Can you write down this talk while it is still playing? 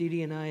Dee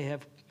Dee and I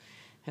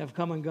have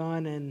come and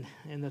gone, and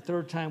the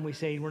third time we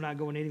say we're not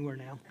going anywhere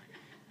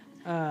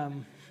now.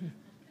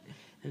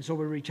 And so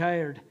we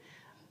retired.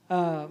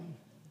 But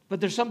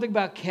there's something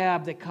about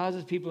CAB that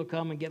causes people to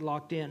come and get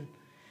locked in.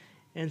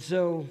 And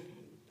so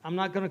I'm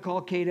not going to call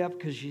Kate up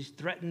because she's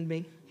threatened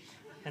me,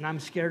 and I'm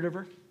scared of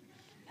her.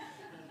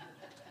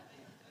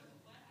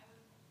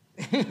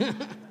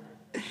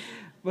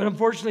 But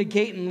unfortunately,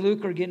 Kate and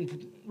Luke are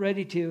getting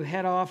ready to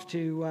head off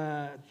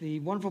to the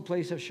wonderful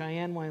place of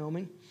Cheyenne,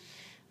 Wyoming.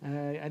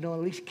 I know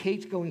at least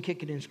Kate's going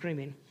kicking and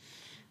screaming.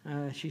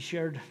 She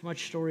shared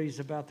much stories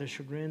about the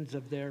chagrins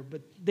of there.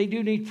 But they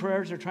do need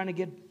prayers. They're trying to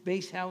get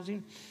base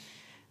housing.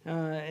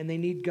 And they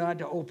need God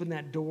to open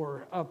that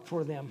door up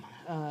for them.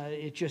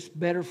 It's just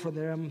better for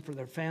them, for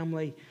their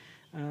family,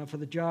 for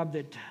the job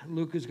that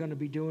Luke is going to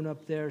be doing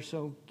up there.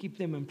 So keep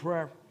them in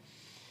prayer.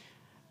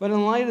 But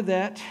in light of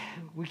that,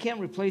 we can't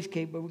replace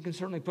Kate, but we can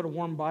certainly put a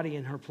warm body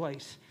in her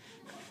place.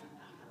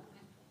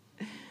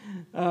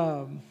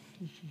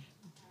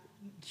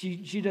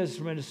 She does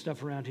tremendous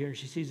stuff around here, and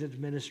she sees it as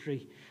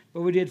ministry.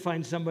 But we did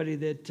find somebody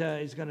that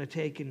is going to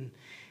take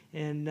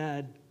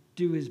and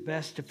do his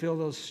best to fill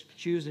those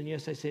shoes. And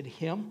yes, I said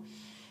him.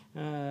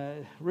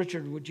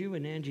 Richard, would you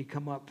and Angie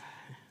come up?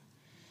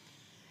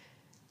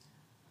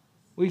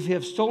 We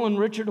have stolen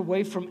Richard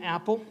away from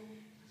Apple.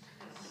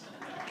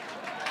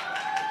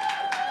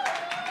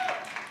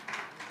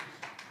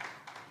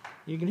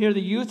 You can hear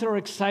the youth are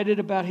excited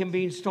about him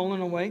being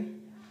stolen away,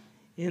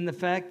 in the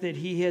fact that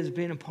he has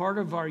been a part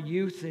of our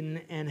youth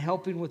and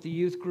helping with the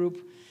youth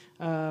group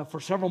for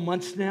several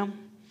months now.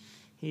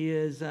 He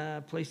has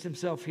placed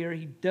himself here.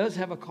 He does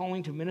have a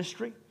calling to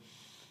ministry,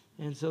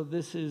 and so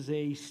this is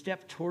a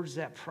step towards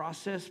that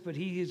process, but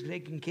he is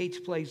taking Kate's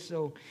place.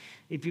 So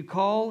if you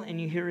call and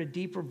you hear a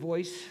deeper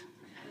voice,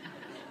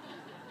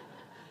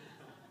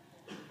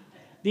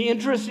 the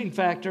interesting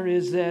factor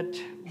is that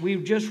we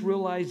just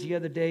realized the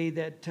other day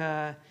that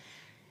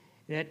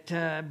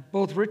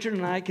both Richard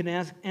and I can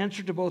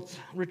answer to both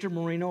Richard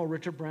Marino or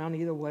Richard Brown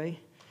either way.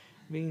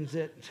 It means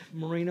that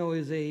Marino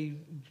is a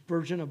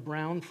version of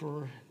Brown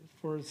for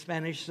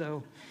Spanish.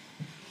 So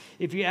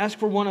if you ask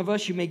for one of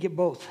us, you may get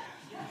both.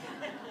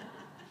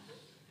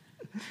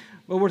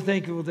 But we're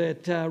thankful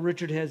that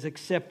Richard has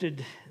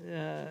accepted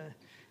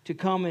to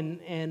come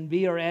and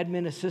be our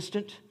admin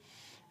assistant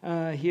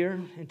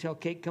here until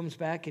Kate comes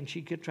back and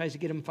she tries to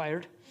get him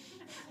fired.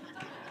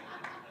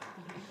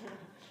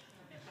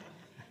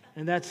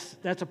 And that's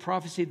a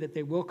prophecy that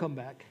they will come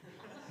back.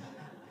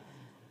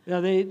 Now,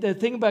 the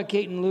thing about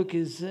Kate and Luke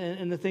is,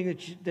 and the thing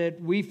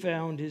that we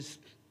found is,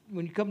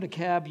 when you come to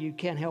CAB, you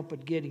can't help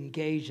but get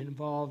engaged and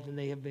involved, and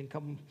they have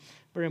become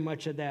very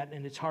much of that.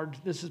 And it's hard.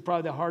 This is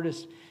probably the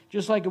hardest,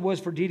 just like it was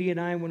for Dee Dee and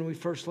I when we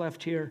first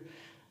left here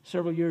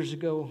several years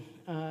ago.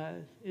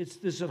 This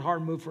is a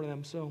hard move for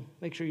them, so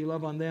make sure you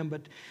love on them.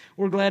 But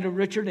we're glad that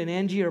Richard and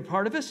Angie are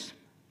part of us,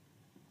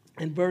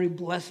 and very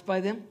blessed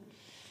by them.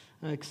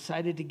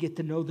 Excited to get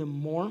to know them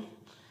more.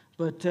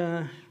 But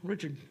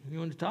Richard, you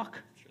want to talk?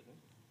 Sure thing.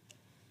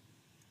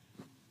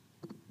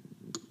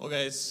 Well,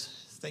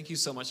 guys, thank you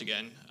so much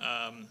again.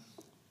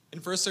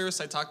 In first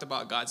service, I talked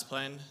about God's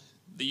plan.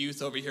 The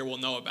youth over here will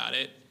know about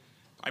it.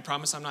 I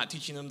promise I'm not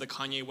teaching them the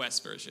Kanye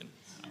West version.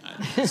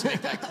 Just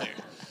make that clear.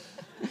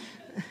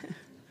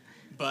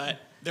 But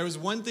there was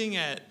one thing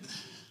that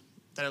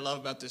I love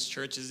about this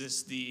church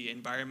is the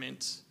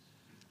environment,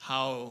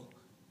 how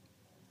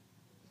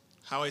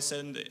I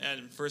said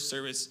in first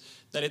service,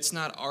 that it's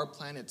not our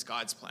plan, it's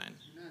God's plan.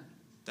 Amen.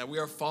 That we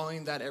are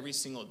following that every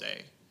single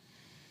day.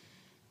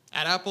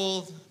 At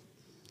Apple,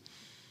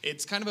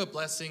 it's kind of a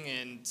blessing,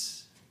 and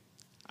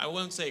I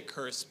won't say a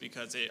curse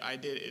because it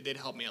did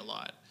help me a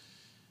lot.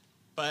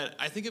 But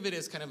I think of it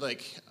as kind of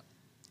like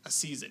a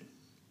season.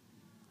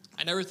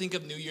 I never think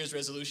of New Year's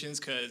resolutions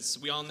because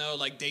we all know,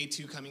 like, day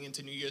 2 coming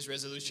into New Year's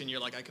resolution, you're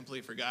like, I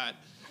completely forgot.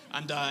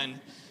 I'm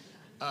done.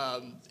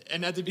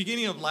 And at the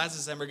beginning of last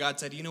December, God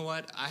said, you know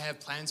what? I have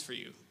plans for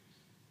you.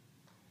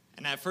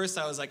 And at first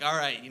I was like, all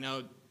right,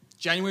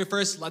 January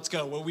 1st, let's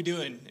go. What are we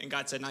doing? And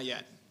God said, not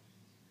yet.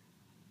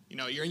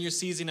 You're in your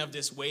season of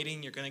this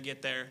waiting. You're going to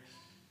get there.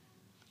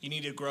 You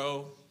need to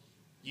grow.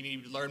 You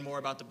need to learn more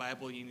about the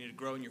Bible. You need to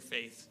grow in your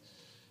faith.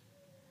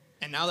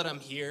 And now that I'm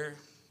here,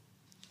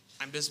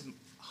 I'm just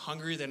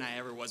hungrier than I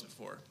ever was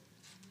before.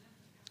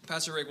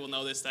 Pastor Rick will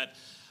know this, that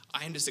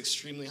I am just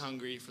extremely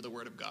hungry for the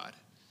Word of God.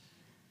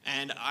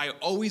 And I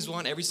always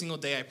want, every single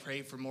day, I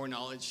pray for more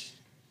knowledge.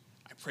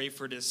 I pray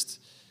for just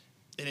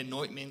an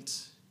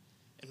anointment.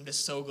 And I'm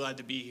just so glad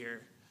to be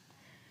here.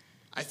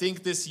 I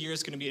think this year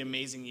is going to be an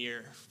amazing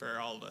year for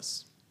all of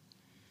us.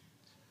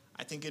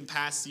 I think in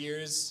past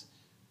years,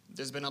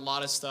 there's been a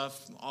lot of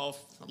stuff, a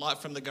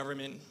lot from the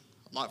government,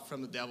 a lot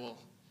from the devil.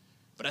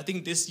 But I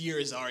think this year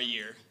is our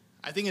year.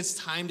 I think it's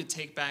time to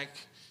take back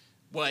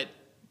what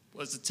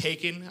was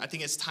taken. I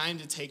think it's time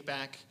to take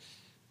back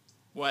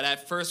what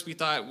at first we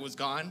thought was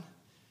gone.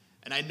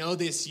 And I know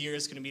this year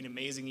is going to be an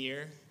amazing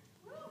year.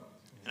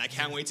 And I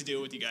can't wait to do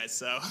it with you guys.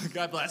 So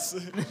God bless.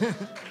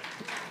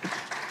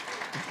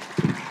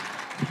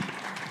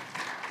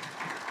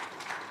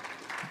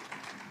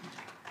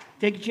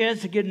 take a chance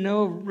to get to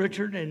know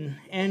Richard and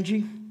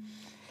Angie.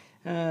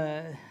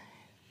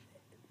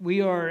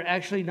 We are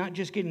actually not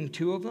just getting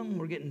 2 of them,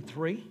 we're getting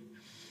 3.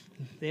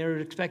 They are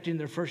expecting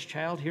their first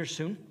child here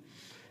soon.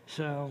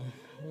 So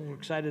we're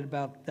excited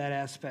about that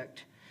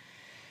aspect.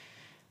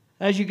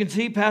 As you can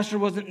see, Pastor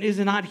is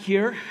not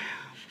here.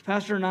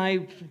 Pastor and I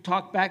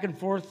talked back and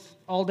forth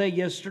all day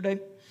yesterday.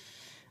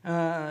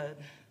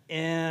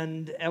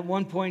 And at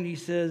one point he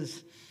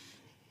says,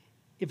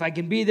 if I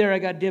can be there, I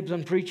got dibs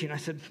on preaching. I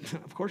said,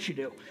 of course you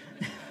do.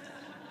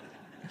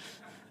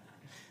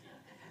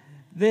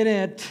 Then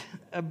at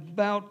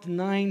about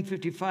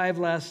 9:55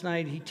 last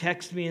night, he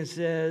texted me and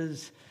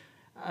says,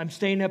 I'm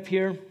staying up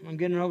here. I'm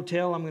getting a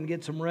hotel. I'm going to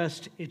get some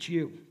rest. It's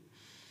you.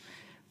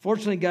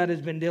 Fortunately, God has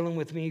been dealing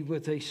with me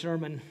with a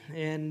sermon.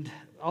 And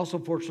also,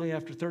 fortunately,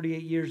 after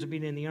 38 years of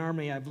being in the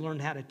Army, I've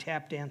learned how to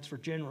tap dance for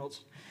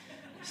generals.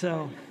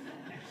 So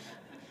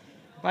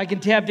if I can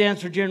tap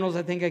dance for generals,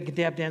 I think I can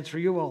tap dance for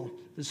you all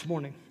this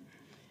morning.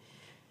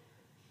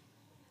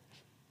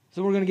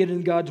 So we're going to get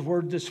into God's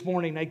Word this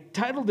morning. I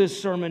titled this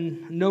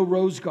sermon, No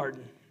Rose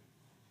Garden.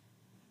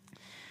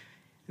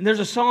 And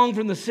there's a song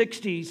from the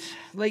 60s,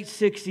 late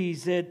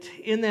 60s, that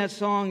in that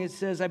song it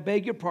says, I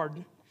beg your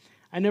pardon,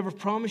 I never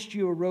promised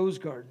you a rose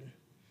garden.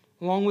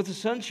 Along with the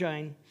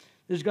sunshine,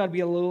 there's got to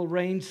be a little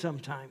rain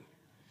sometime.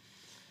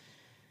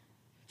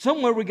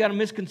 Somewhere we got a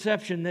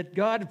misconception that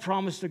God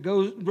promised a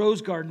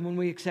rose garden when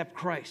we accept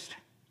Christ.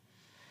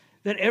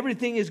 That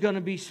everything is going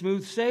to be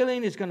smooth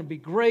sailing, it's going to be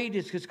great,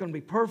 it's just going to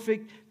be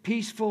perfect,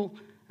 peaceful,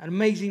 an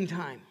amazing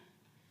time.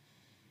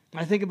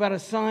 I think about a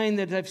sign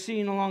that I've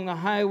seen along the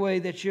highway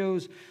that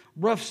shows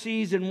rough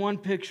seas in one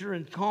picture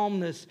and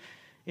calmness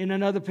in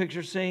another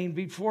picture, saying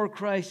before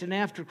Christ and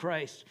after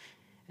Christ.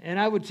 And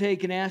I would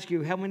take and ask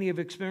you, how many have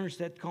experienced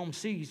that calm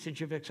seas since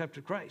you've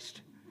accepted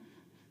Christ?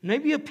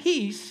 Maybe a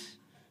peace,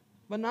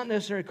 but not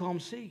necessarily calm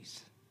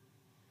seas.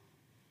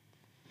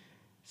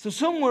 So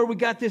somewhere we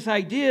got this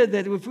idea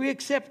that if we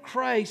accept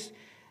Christ,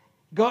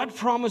 God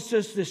promised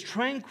us this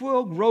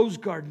tranquil rose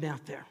garden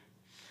out there.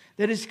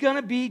 That it's going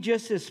to be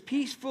just this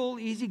peaceful,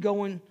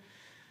 easygoing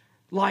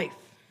life.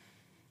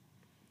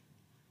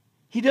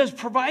 He does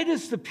provide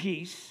us the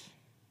peace,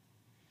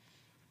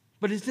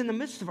 but it's in the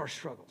midst of our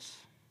struggles.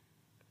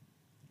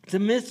 It's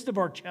in the midst of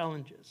our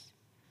challenges.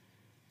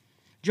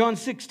 John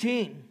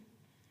 16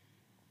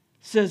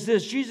 says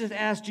this, Jesus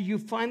asked, do you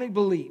finally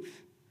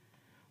believe?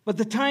 But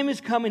the time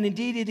is coming,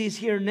 indeed it is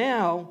here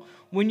now,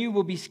 when you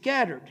will be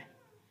scattered,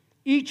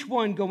 each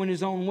one going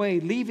his own way,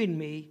 leaving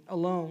me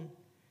alone.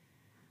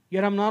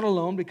 Yet I'm not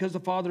alone because the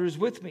Father is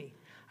with me.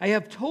 I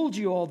have told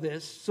you all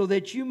this so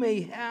that you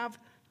may have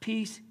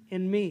peace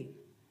in me.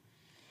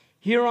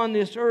 Here on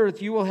this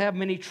earth you will have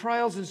many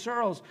trials and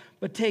sorrows,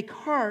 but take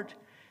heart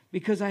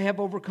because I have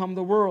overcome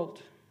the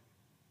world.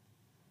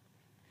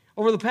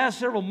 Over the past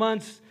several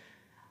months,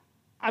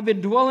 I've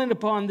been dwelling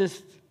upon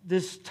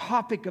this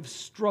topic of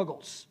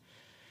struggles,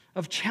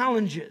 of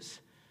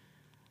challenges,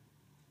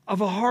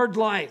 of a hard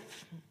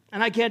life.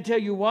 And I can't tell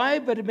you why,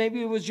 but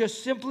maybe it was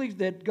just simply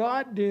that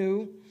God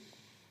knew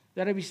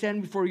that I'd be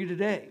standing before you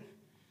today.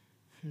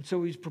 And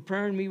so He's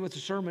preparing me with a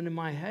sermon in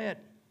my head.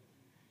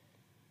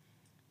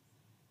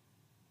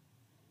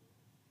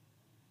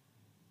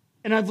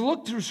 And I've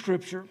looked through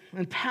Scripture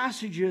and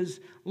passages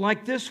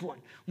like this one,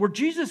 where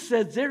Jesus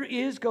said there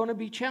is going to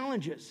be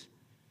challenges.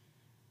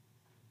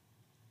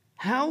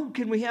 How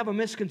can we have a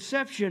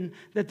misconception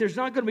that there's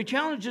not going to be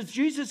challenges?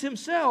 Jesus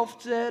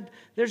Himself said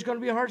there's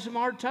going to be some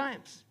hard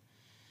times.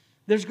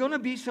 There's going to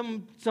be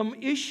some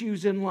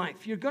issues in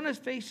life. You're going to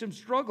face some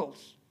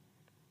struggles.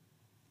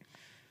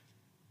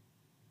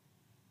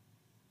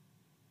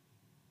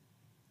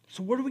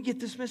 So where do we get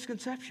this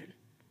misconception?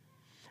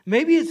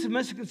 Maybe it's a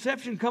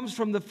misconception comes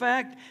from the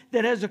fact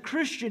that as a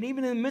Christian,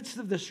 even in the midst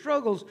of the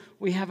struggles,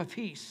 we have a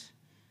peace.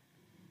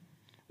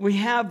 We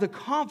have the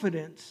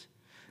confidence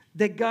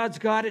that God's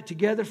got it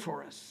together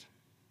for us.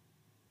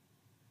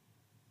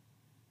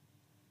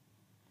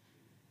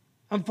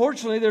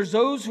 Unfortunately, there's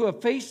those who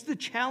have faced the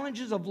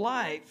challenges of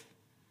life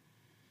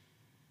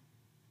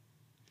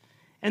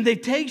and they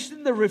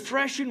taste the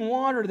refreshing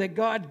water that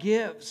God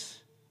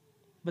gives,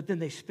 but then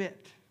they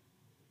spit.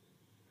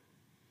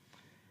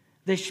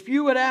 They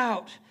spew it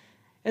out,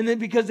 and then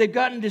because they've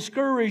gotten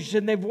discouraged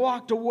and they've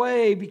walked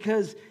away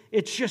because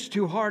it's just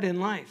too hard in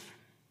life.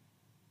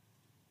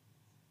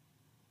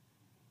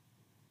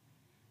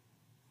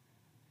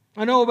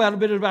 I know a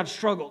bit about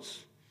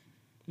struggles.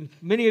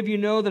 Many of you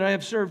know that I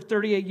have served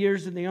 38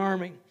 years in the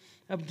Army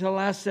up until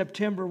last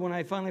September when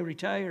I finally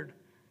retired.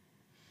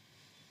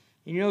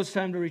 And you know it's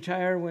time to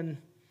retire when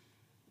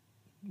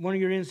one of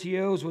your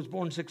NCOs was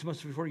born 6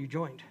 months before you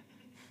joined.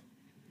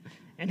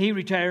 And he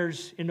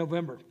retires in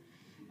November.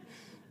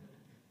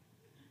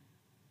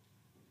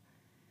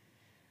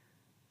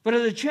 But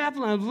as a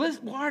chaplain,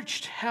 I've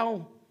watched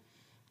how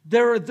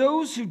there are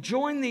those who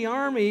join the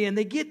Army and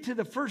they get to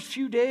the first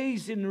few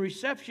days in the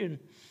reception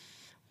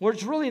where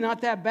it's really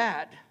not that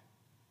bad,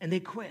 and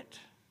they quit.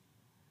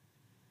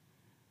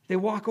 They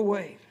walk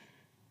away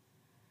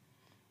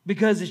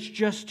because it's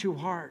just too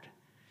hard.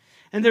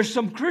 And there's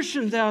some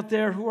Christians out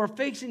there who are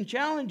facing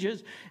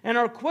challenges and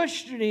are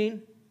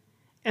questioning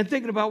and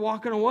thinking about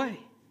walking away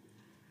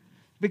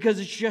because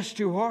it's just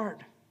too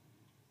hard.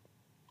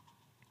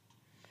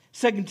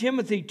 2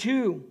 Timothy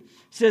 2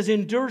 says,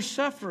 endure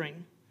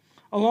suffering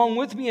along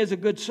with me as a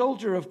good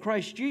soldier of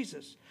Christ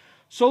Jesus.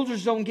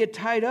 Soldiers don't get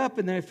tied up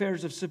in the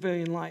affairs of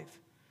civilian life,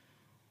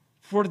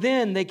 for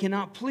then they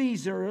cannot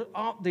please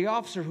the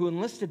officer who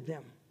enlisted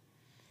them.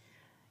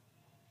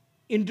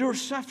 Endure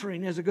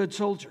suffering as a good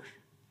soldier.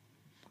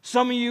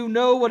 Some of you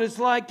know what it's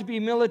like to be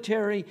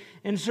military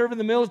and serve in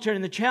the military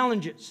and the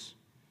challenges.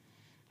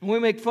 And we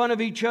make fun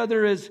of each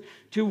other as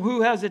to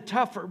who has it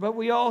tougher, but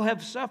we all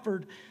have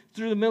suffered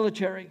through the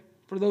military,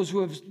 for those who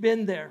have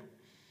been there.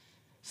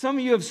 Some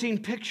of you have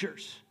seen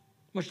pictures,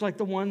 much like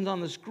the ones on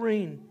the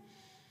screen.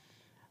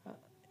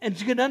 And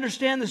you can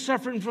understand the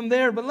suffering from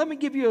there, but let me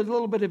give you a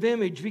little bit of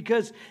image,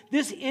 because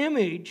this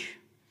image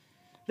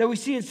that we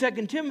see in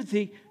 2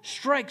 Timothy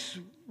strikes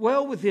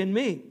well within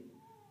me.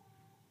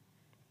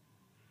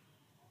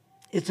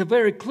 It's a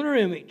very clear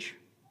image.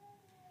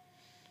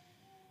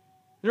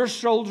 Their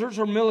soldiers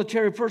or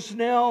military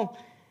personnel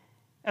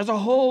as a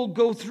whole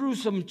go through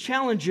some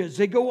challenges.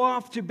 They go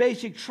off to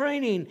basic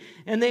training,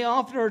 and they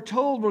often are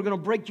told, we're going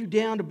to break you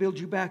down to build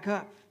you back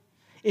up.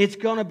 It's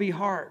going to be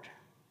hard.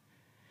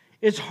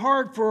 It's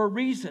hard for a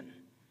reason.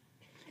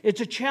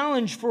 It's a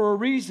challenge for a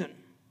reason.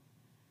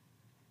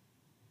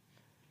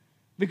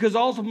 Because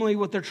ultimately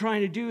what they're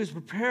trying to do is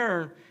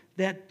prepare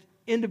that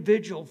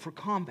individual for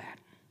combat.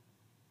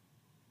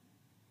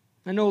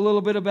 I know a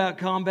little bit about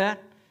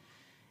combat.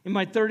 In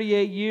my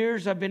 38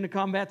 years, I've been to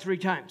combat 3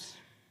 times.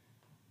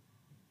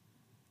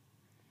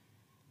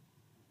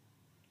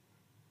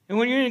 And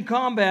when you're in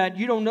combat,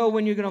 you don't know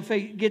when you're going to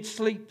get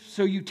sleep.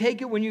 So you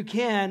take it when you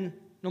can,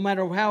 no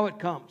matter how it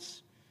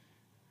comes.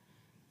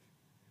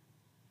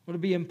 Whether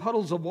it be in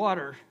puddles of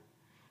water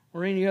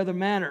or any other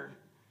manner,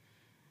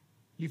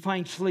 you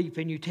find sleep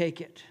and you take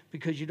it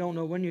because you don't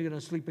know when you're going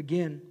to sleep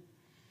again.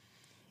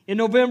 In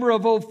November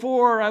of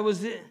 2004, I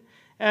was in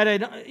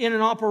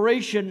an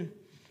operation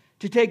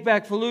to take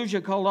back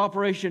Fallujah called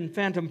Operation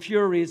Phantom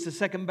Fury. It's the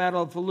second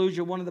battle of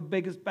Fallujah, one of the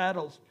biggest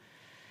battles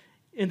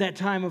in that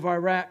time of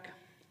Iraq.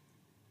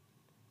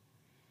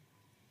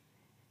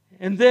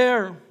 And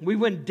there, we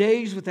went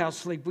days without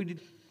sleep.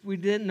 We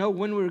didn't know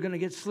when we were going to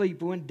get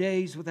sleep. We went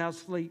days without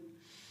sleep.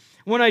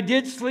 When I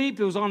did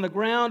sleep, it was on the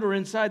ground or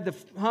inside the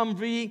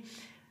Humvee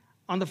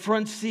on the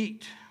front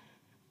seat.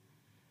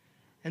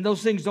 And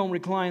those things don't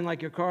recline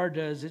like your car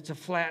does. It's a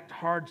flat,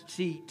 hard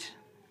seat,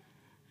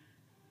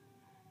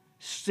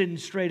 sitting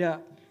straight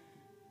up.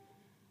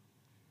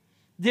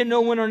 Didn't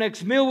know when our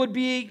next meal would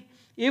be.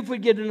 If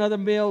we'd get another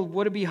meal,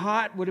 would it be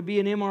hot? Would it be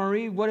an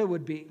MRE? What it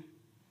would be.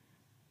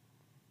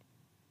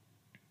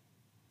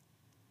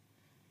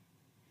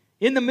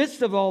 In the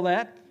midst of all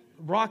that,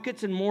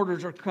 rockets and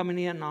mortars are coming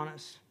in on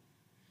us.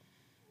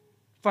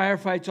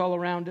 Firefights all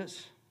around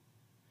us.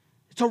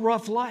 It's a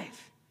rough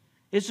life.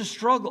 It's a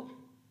struggle.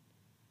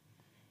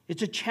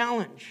 It's a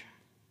challenge.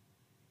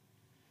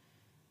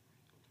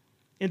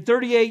 In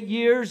 38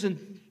 years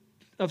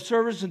of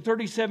service and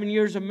 37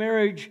 years of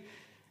marriage,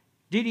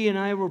 Dee Dee and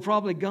I were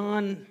probably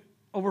gone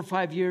over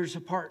 5 years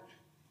apart.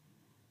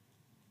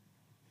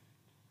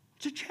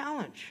 It's a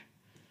challenge.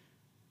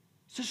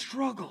 It's a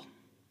struggle.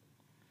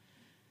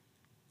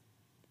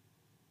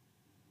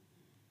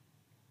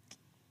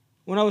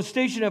 When I was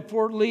stationed at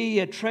Fort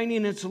Lee at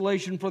training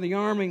installation for the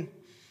Army,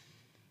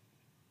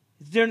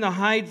 during the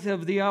height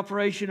of the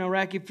operation,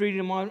 Iraqi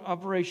Freedom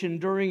Operation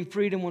Enduring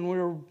Freedom, when we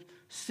were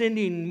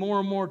sending more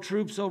and more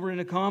troops over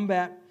into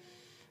combat,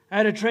 I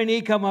had a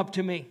trainee come up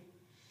to me.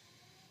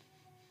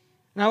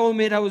 And I will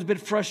admit I was a bit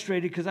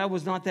frustrated because I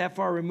was not that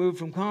far removed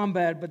from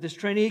combat, but this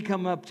trainee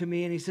come up to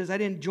me and he says, I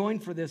didn't join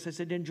for this. I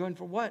said, didn't join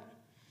for what?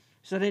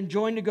 He said, I didn't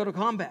join to go to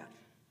combat.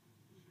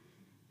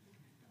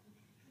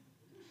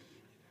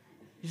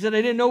 He said,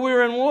 I didn't know we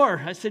were in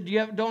war. I said,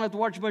 you don't have to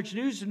watch much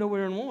news to know we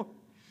were in war.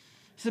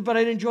 He said, but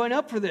I didn't join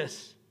up for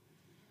this.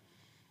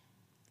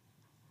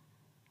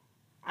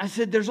 I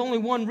said, there's only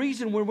one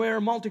reason we're wearing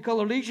a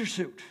multicolored leisure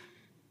suit.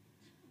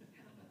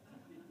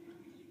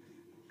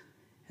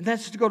 And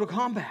that's to go to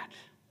combat.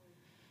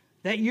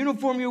 That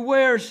uniform you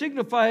wear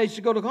signifies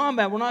to go to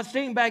combat. We're not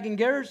staying back in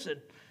garrison.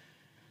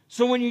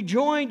 So when you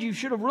joined, you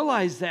should have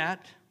realized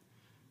that.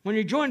 When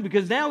you joined,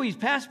 because now he's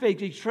past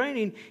basic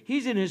training,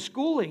 he's in his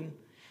schooling.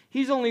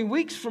 He's only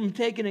weeks from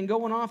taking and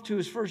going off to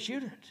his first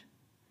unit.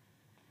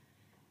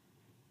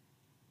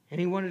 And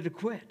he wanted to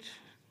quit.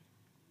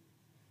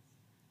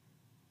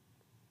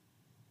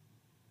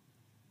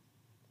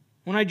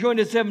 When I joined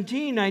at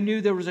 17, I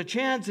knew there was a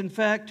chance. In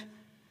fact,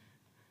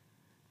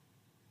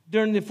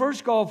 during the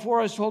first Gulf War,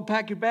 I was told,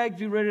 pack your bags,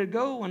 be ready to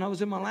go, when I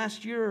was in my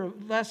last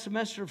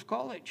semester of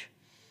college.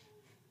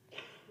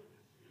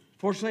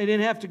 Fortunately, I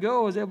didn't have to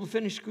go. I was able to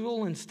finish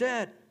school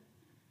instead.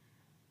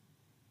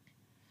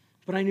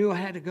 But I knew I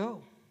had to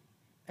go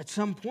at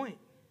some point.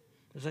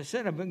 As I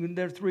said, I've been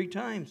there 3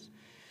 times.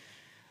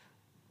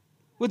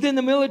 Within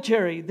the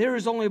military, there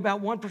is only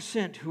about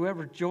 1% who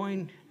ever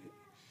join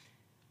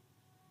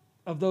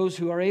of those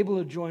who are able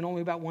to join,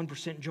 only about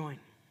 1% join.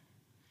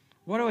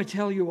 Why do I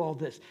tell you all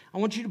this? I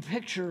want you to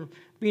picture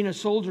being a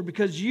soldier,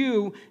 because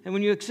and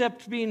when you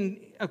accept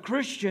being a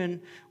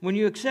Christian, when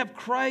you accept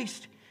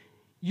Christ,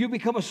 you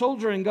become a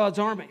soldier in God's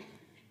army.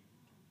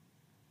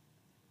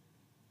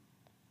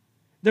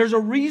 There's a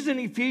reason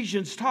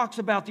Ephesians talks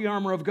about the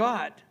armor of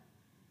God.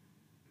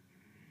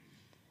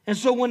 And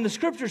so when the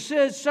scripture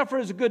says, suffer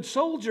as a good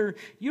soldier,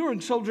 you're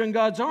a soldier in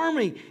God's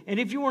army. And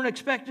if you weren't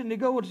expecting to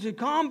go into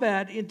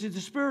combat, into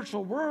the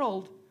spiritual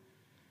world,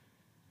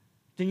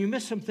 then you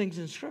miss some things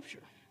in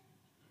scripture.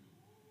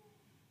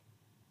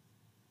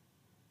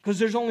 Because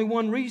there's only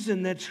one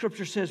reason that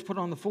scripture says put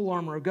on the full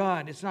armor of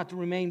God. It's not to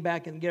remain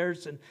back in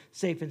garrison,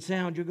 safe and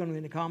sound. You're going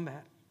into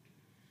combat.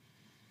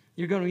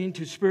 You're going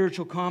into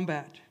spiritual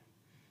combat.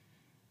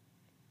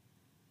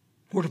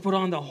 We're to put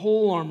on the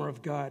whole armor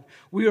of God.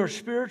 We are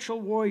spiritual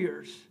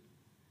warriors.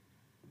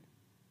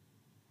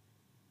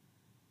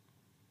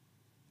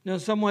 Now, in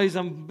some ways,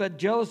 I'm a bit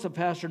jealous of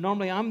Pastor.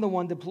 Normally, I'm the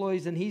one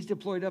deploys, and he's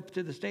deployed up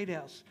to the State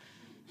House.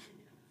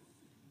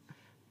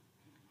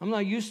 I'm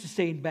not used to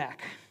staying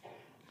back.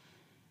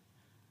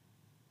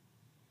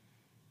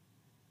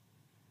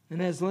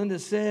 And as Linda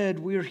said,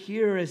 we're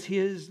here as he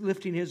is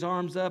lifting his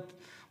arms up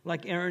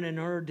like Aaron and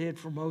Hur did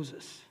for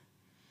Moses.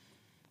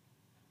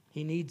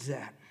 He needs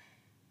that.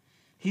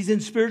 He's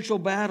in spiritual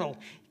battle.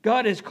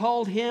 God has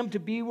called him to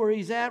be where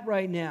he's at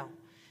right now.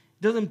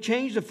 Doesn't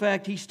change the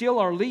fact he's still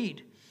our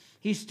lead.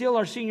 He's still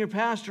our senior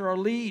pastor, our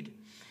lead.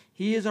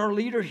 He is our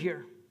leader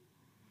here.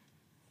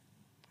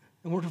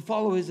 And we're to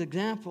follow his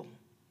example.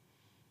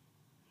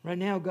 Right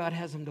now, God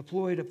has him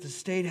deployed up to the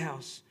State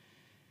House.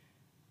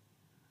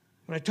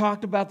 When I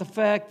talked about the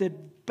fact that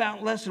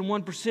about less than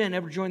 1%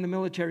 ever join the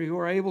military who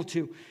are able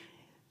to,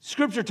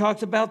 Scripture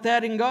talks about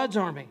that in God's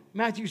army.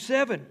 Matthew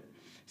 7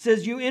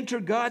 says, you enter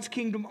God's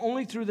kingdom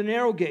only through the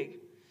narrow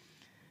gate.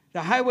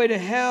 The highway to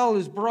hell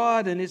is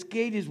broad and its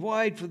gate is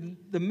wide for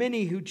the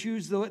many who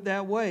choose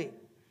that way.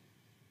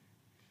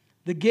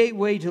 The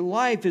gateway to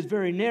life is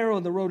very narrow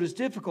and the road is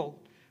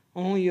difficult.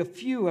 Only a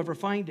few ever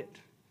find it.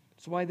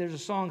 That's why there's a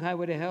song,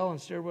 Highway to Hell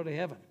and Stairway to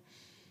Heaven.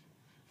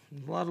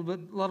 A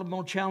lot of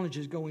more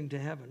challenges going to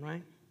heaven,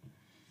 right?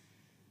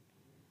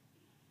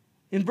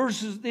 In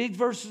these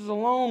verses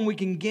alone, we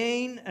can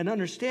gain an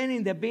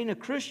understanding that being a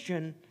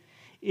Christian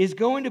is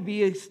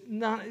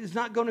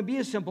not going to be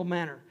a simple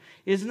matter.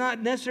 It's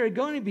not necessarily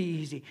going to be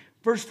easy.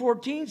 Verse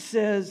 14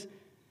 says,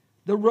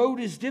 the road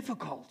is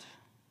difficult.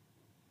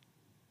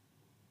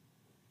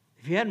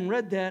 If you hadn't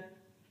read that,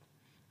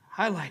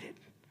 highlight it.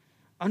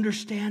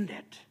 Understand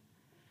it.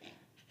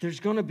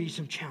 There's going to be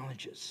some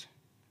challenges.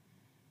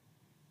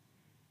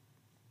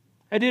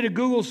 I did a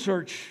Google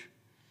search.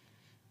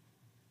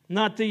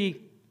 Not the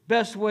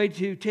best way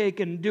to take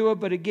and do it,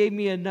 but it gave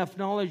me enough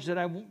knowledge that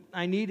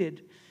I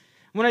needed.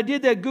 When I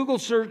did that Google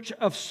search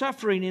of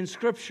suffering in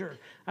Scripture,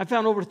 I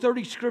found over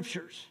 30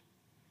 scriptures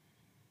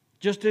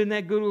just in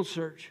that Google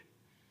search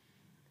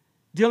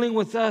dealing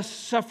with us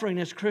suffering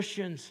as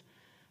Christians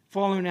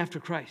following after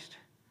Christ.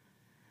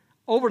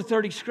 Over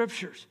 30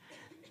 scriptures.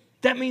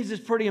 That means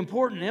it's pretty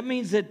important. That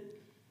means that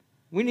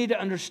we need to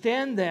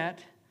understand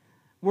that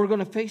we're going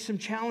to face some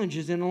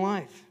challenges in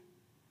life.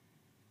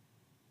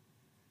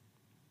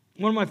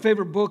 One of my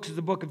favorite books is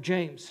the book of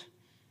James.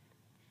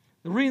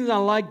 The reason I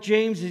like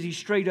James is he's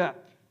straight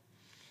up.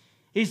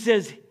 He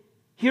says,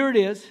 here it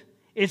is.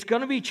 It's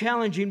going to be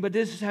challenging, but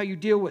this is how you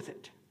deal with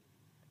it.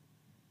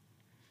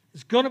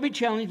 It's going to be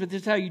challenging, but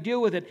this is how you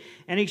deal with it.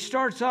 And he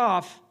starts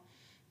off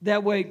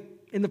that way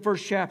in the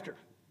first chapter.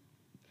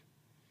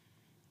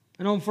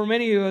 I know for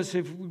many of us,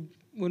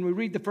 when we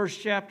read the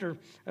first chapter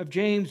of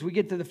James, we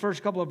get to the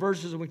first couple of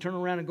verses and we turn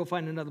around and go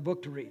find another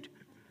book to read.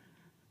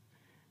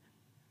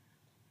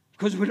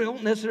 Because we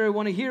don't necessarily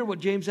want to hear what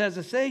James has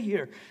to say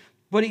here.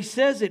 But he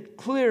says it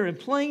clear and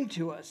plain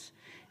to us.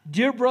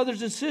 Dear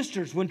brothers and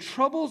sisters, when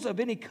troubles of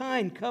any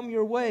kind come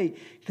your way,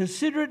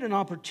 consider it an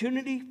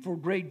opportunity for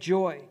great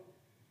joy.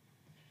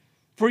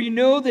 For you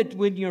know that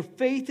when your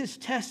faith is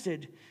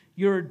tested,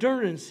 your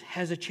endurance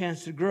has a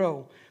chance to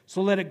grow.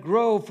 So let it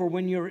grow, for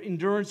when your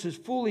endurance is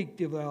fully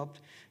developed,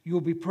 you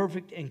will be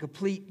perfect and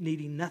complete,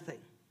 needing nothing.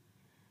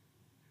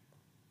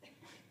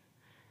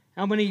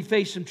 How many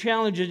face some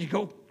challenges and you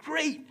go,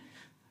 great,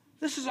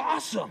 this is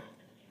awesome.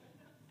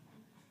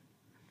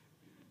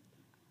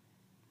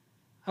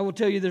 I will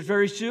tell you there's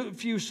very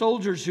few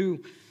soldiers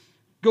who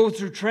go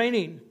through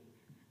training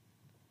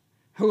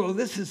who go,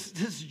 this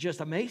is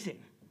just amazing.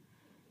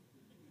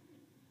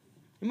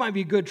 It might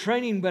be good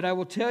training, but I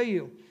will tell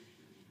you,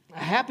 a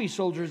happy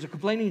soldier is a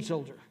complaining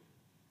soldier.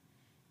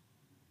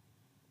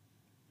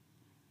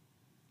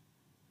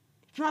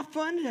 It's not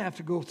fun to have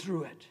to go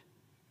through it.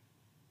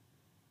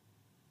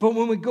 But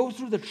when we go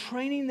through the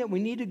training that we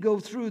need to go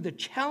through, the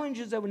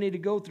challenges that we need to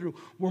go through,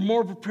 we're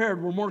more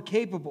prepared, we're more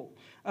capable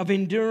of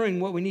enduring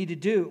what we need to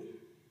do.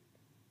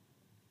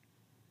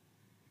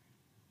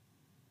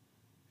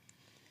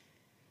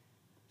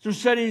 Through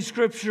studying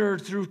Scripture,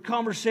 through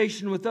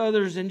conversation with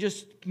others, and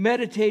just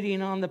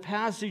meditating on the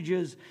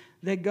passages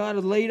that God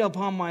had laid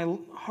upon my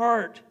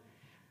heart,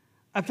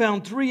 I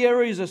found 3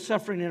 areas of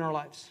suffering in our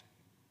lives.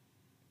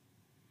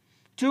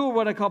 2 are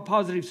what I call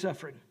positive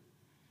suffering.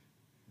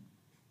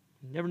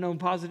 Never known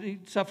positive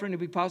suffering to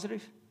be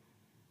positive?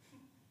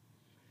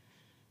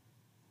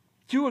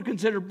 2 are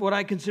considered what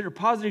I consider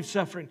positive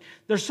suffering.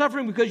 They're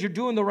suffering because you're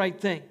doing the right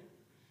thing.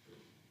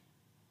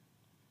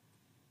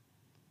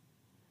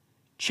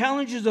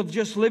 Challenges of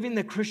just living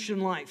the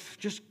Christian life,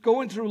 just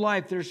going through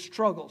life, there's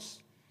struggles.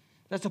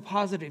 That's a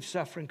positive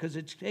suffering because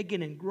it's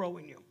taking and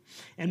growing you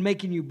and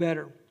making you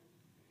better.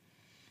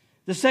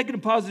 The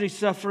second positive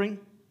suffering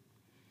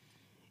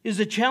is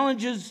the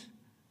challenges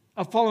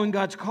of following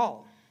God's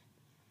call.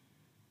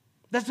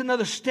 That's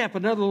another step,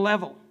 another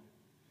level.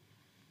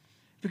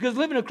 Because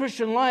living a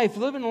Christian life,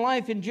 living a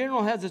life in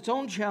general has its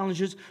own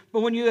challenges,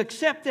 but when you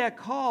accept that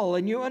call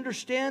and you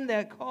understand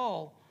that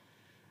call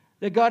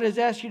that God has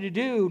asked you to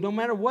do, no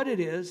matter what it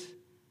is,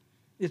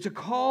 it's a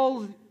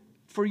call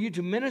for you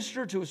to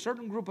minister to a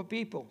certain group of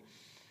people.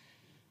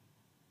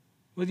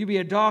 Whether you be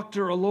a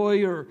doctor, a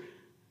lawyer,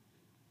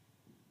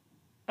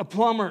 a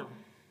plumber,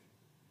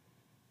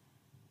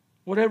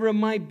 whatever it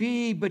might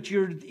be, but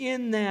you're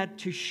in that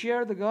to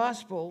share the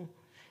gospel,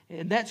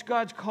 and that's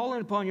God's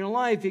calling upon your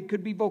life. It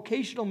could be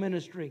vocational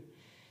ministry.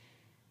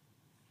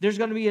 There's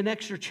going to be an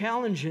extra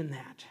challenge in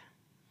that.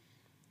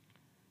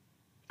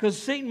 Because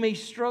Satan may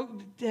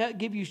struggle to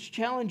give you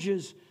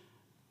challenges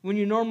when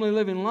you normally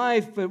live in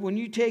life, but when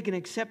you take and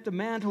accept the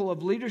mantle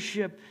of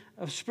leadership,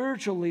 of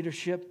spiritual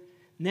leadership,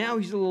 now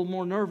he's a little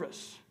more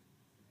nervous.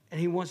 And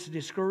he wants to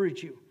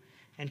discourage you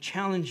and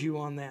challenge you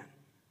on that.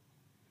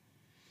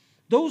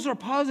 Those are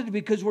positive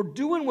because we're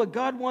doing what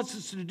God wants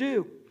us to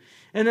do.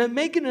 And then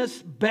making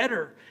us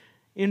better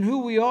in who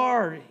we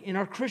are in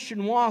our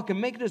Christian walk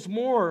and making us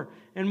more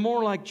and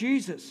more like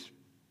Jesus.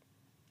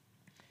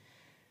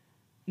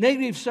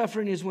 Negative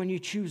suffering is when you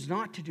choose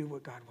not to do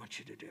what God wants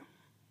you to do.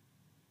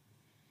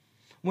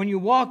 When you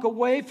walk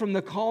away from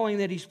the calling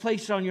that He's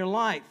placed on your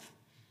life.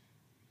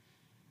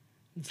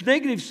 It's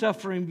negative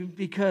suffering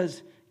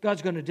because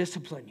God's going to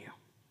discipline you.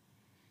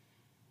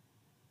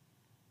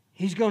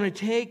 He's going to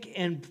take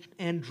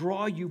and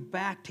draw you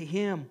back to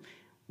Him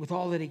with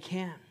all that He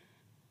can.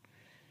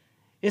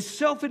 It's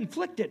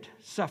self-inflicted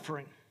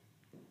suffering.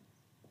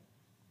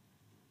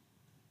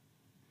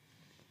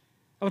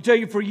 I'll tell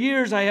you, for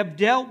years I have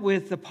dealt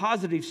with the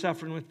positive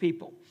suffering with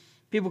people.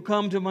 People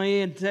come to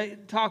me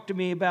and talk to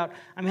me about,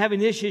 I'm having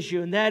this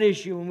issue and that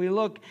issue, and we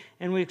look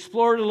and we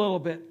explore it a little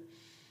bit.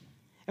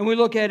 And we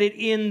look at it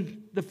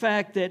in the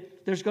fact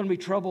that there's going to be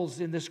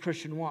troubles in this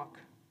Christian walk.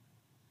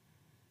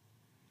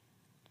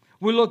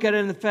 We look at it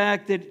in the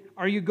fact that,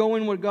 are you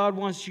going where God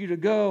wants you to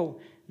go?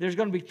 There's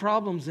going to be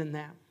problems in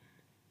that.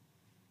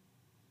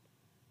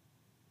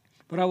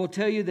 But I will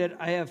tell you that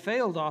I have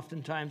failed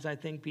oftentimes, I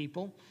think,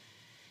 people,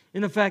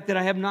 in the fact that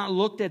I have not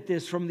looked at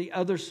this from the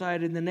other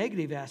side in the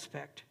negative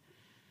aspect.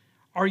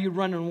 Are you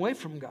running away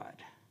from God?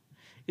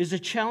 Is the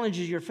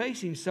challenges you're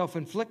facing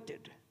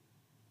self-inflicted?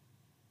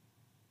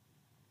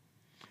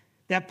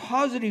 That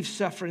positive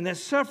suffering, that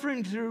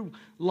suffering through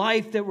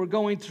life that we're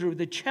going through,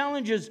 the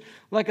challenges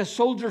like a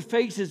soldier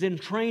faces in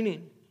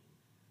training.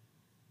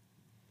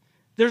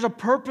 There's a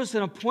purpose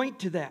and a point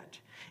to that.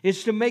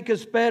 It's to make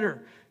us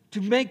better, to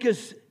make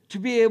us to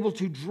be able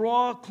to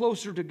draw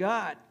closer to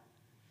God.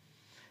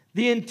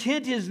 The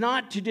intent is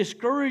not to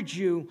discourage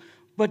you,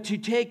 but to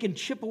take and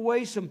chip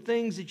away some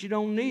things that you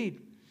don't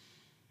need.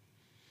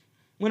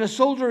 When a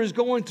soldier is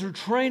going through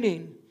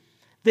training,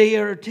 they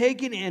are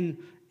taken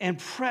and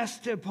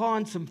pressed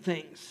upon some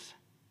things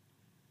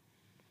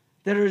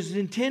that are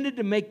intended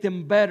to make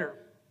them better,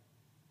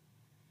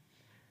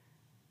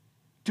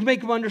 to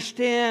make them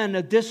understand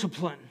a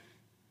discipline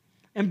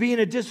and being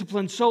a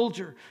disciplined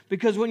soldier,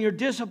 because when you're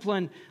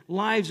disciplined,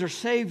 lives are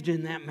saved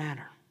in that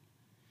manner.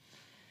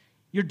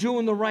 You're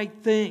doing the right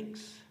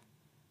things.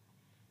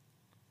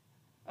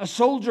 A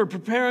soldier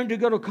preparing to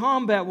go to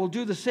combat will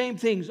do the same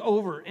things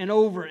over and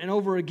over and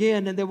over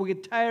again, and they will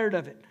get tired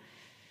of it.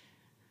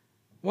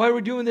 Why are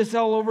we doing this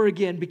all over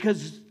again?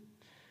 Because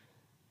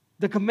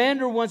the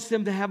commander wants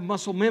them to have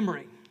muscle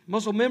memory.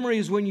 Muscle memory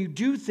is when you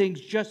do things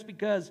just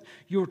because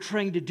you were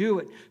trained to do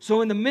it.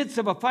 So in the midst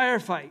of a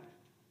firefight,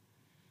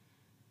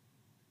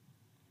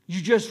 you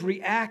just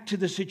react to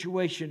the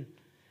situation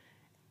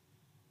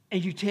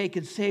and you take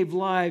and save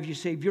lives. You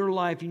save your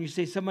life and you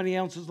save somebody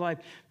else's life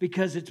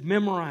because it's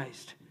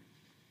memorized.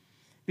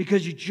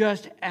 Because you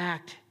just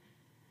act,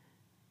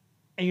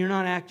 and you're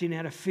not acting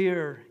out of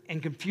fear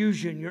and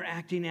confusion. You're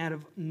acting out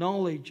of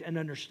knowledge and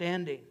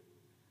understanding.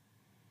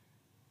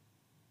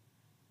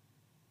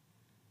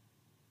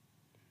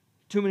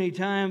 Too many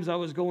times I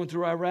was going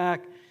through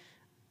Iraq,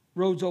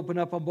 roads open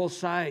up on both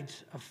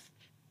sides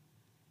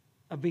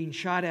of being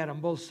shot at on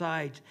both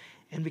sides.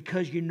 And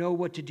because you know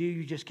what to do,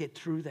 you just get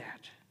through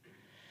that.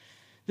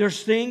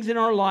 There's things in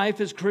our life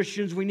as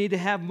Christians we need to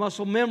have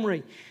muscle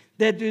memory.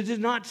 That it is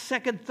not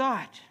second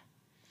thought.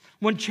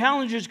 When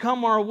challenges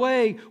come our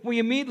way, we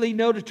immediately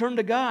know to turn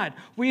to God.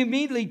 We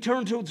immediately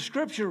turn to the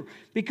Scripture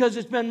because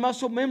it's been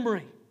muscle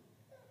memory.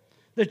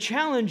 The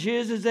challenge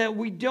is that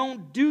we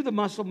don't do the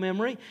muscle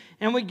memory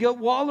and we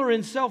wallow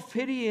in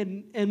self-pity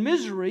and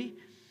misery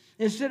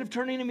instead of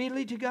turning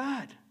immediately to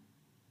God.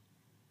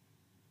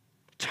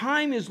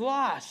 Time is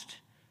lost.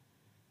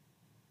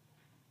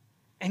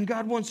 And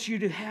God wants you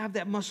to have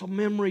that muscle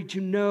memory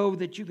to know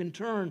that you can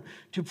turn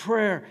to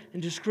prayer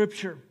and to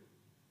Scripture.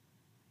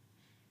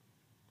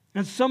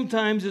 And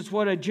sometimes it's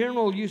what a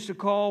general used to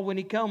call, when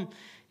he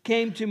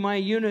came to my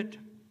unit,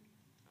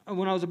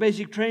 when I was a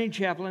basic training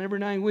chaplain, every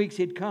 9 weeks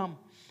he'd come,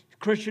 a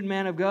Christian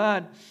man of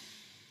God,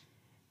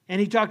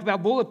 and he talked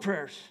about bullet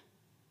prayers.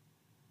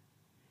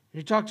 And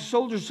he talked to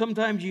soldiers,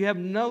 sometimes you have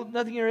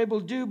nothing you're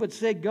able to do but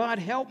say, God,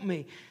 help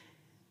me.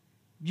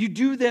 You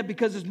do that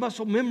because it's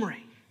muscle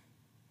memory.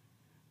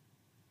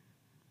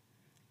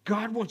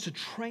 God wants to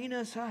train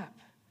us up.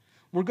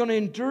 We're going to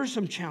endure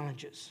some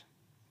challenges.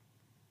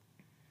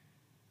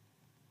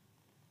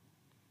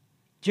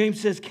 James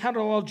says, count it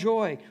all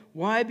joy.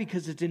 Why?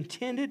 Because it's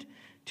intended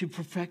to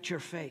perfect your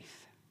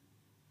faith.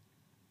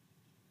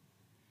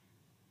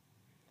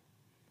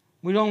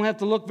 We don't have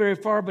to look very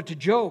far but to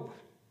Job.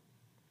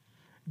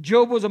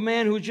 Job was a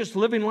man who was just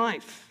living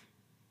life.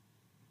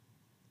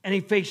 And he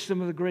faced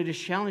some of the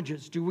greatest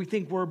challenges. Do we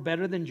think we're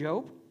better than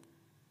Job?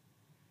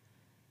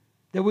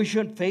 That we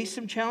shouldn't face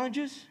some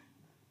challenges?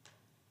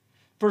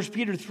 1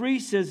 Peter 3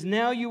 says,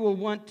 Now who will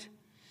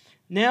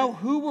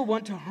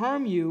want to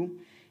harm you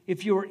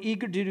if you are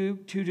eager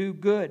to do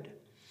good?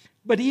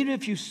 But even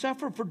if you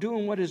suffer for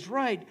doing what is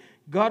right,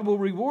 God will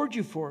reward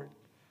you for it.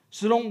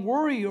 So don't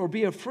worry or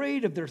be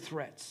afraid of their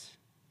threats.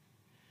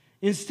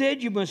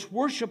 Instead, you must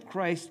worship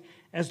Christ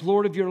as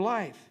Lord of your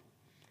life.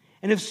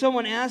 And if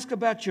someone asks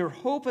about your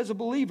hope as a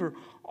believer,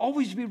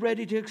 always be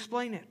ready to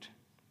explain it.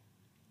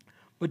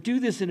 But do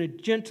this in a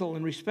gentle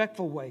and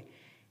respectful way.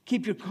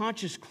 Keep your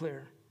conscience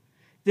clear.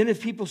 Then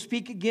if people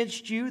speak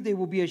against you, they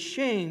will be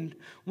ashamed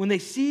when they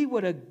see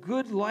what a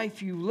good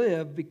life you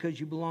live because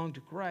you belong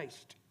to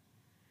Christ.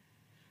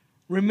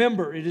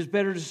 Remember, it is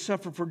better to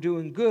suffer for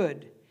doing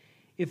good,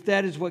 if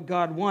that is what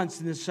God wants,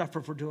 than to suffer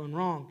for doing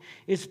wrong.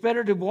 It's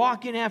better to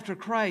walk in after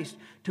Christ,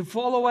 to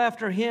follow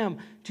after Him,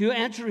 to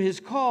answer His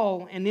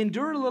call and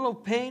endure a little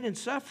pain and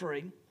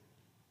suffering,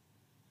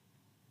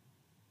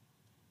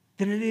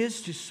 than it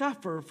is to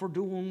suffer for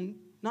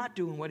not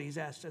doing what He's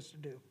asked us to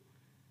do.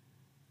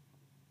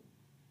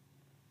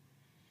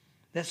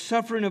 That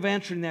suffering of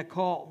answering that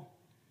call,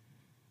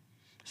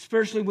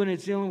 especially when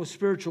it's dealing with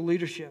spiritual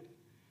leadership.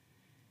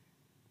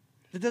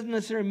 That doesn't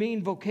necessarily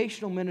mean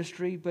vocational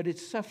ministry, but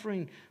it's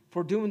suffering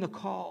for doing the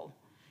call.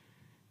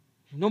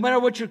 No matter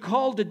what you're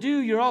called to do,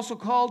 you're also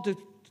called to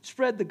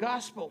spread the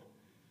gospel.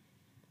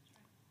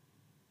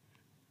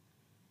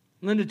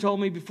 Linda told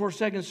me before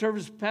second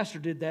service, the pastor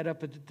did that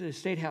up at the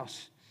State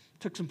House.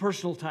 Took some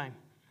personal time.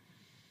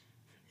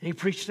 And he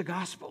preached the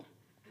gospel.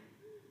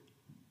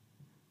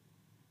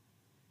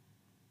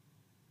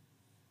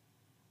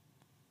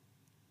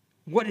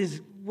 What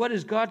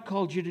has God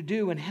called you to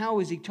do, and how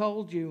has He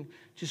told you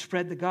to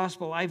spread the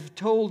gospel? I've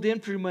told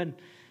infantrymen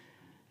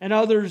and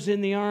others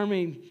in the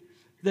Army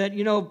that,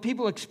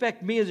 people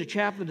expect me as a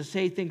chaplain to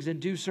say things and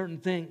do certain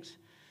things.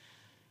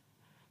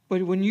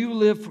 But when you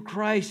live for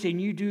Christ and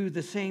you do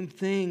the same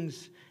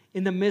things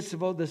in the midst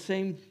of all the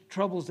same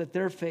troubles that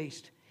they're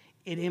faced,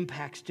 it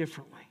impacts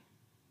differently.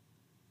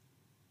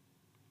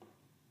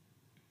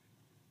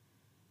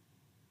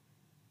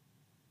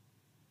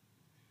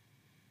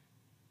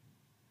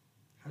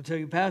 I'll tell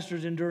you,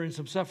 pastor's enduring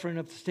some suffering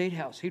up at the State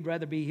House. He'd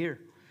rather be here.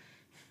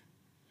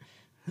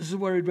 This is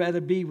where he'd rather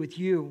be, with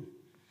you.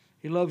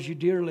 He loves you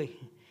dearly,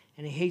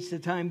 and he hates the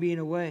time being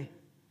away.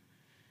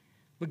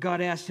 But God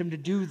asked him to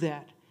do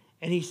that,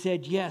 and he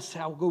said, yes,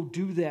 I'll go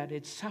do that.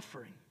 It's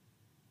suffering.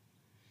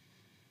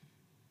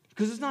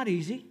 Because it's not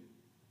easy.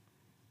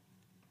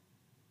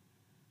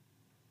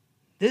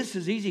 This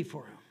is easy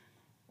for him.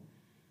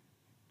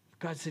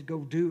 God said, go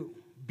do.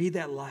 Be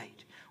that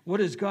light. What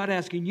is God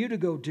asking you to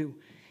go do?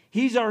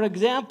 He's our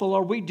example.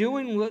 Are we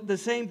doing the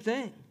same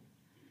thing?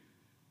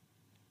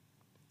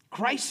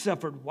 Christ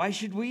suffered. Why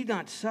should we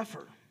not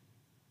suffer?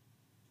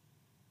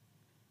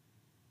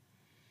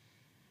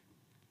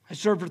 I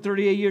served for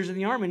 38 years in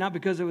the Army, not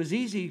because it was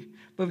easy,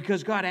 but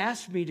because God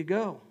asked me to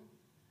go.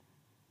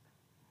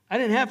 I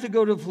didn't have to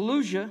go to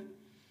Fallujah.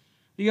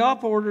 The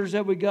op orders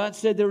that we got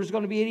said there was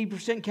going to be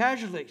 80%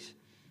 casualties.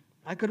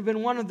 I could have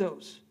been one of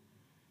those.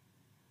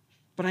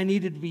 But I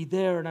needed to be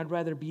there, and I'd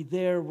rather be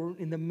there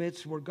in the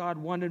midst where God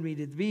wanted me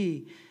to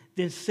be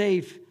than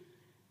safe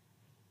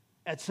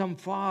at some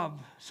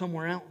fob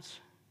somewhere else.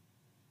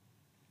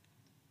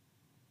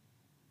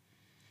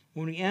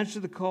 When we answer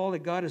the call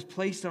that God has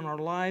placed on our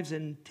lives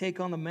and take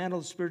on the mantle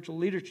of spiritual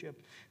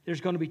leadership, there's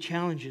going to be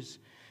challenges.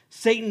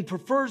 Satan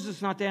prefers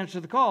us not to answer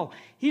the call.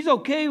 He's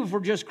okay if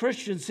we're just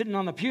Christians sitting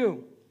on the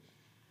pew.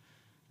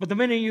 But the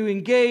minute you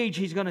engage,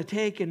 he's going to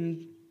take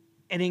and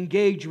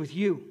engage with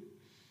you.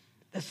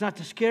 That's not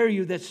to scare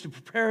you, that's to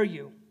prepare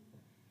you.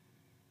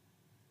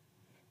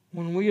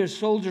 When we as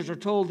soldiers are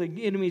told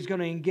the enemy is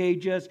going to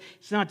engage us,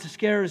 it's not to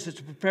scare us, it's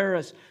to prepare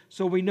us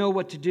so we know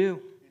what to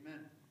do. Amen.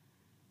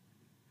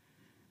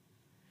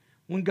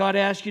 When God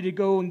asks you to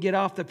go and get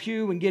off the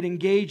pew and get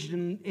engaged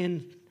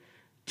in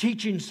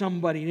teaching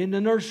somebody in the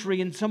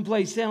nursery and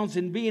someplace else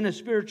and being a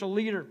spiritual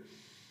leader.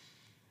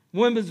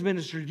 Women's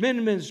ministry,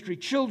 men's ministry,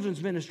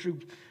 children's ministry,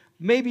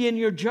 maybe in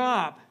your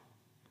job.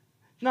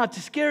 Not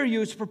to scare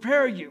you, it's to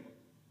prepare you.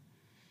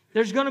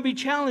 There's going to be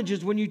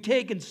challenges when you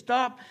take and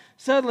stop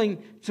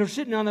settling or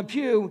sitting on the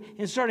pew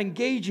and start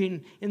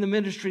engaging in the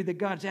ministry that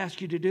God's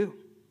asked you to do.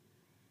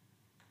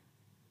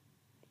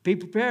 Be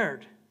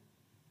prepared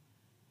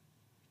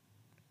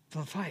for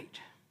the fight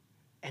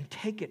and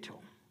take it to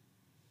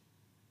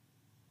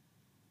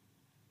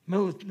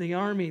them. The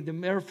Army,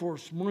 the Air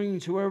Force,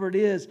 Marines, whoever it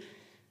is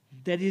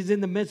that is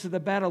in the midst of the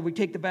battle, we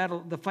take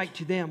the fight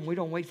to them. We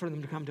don't wait for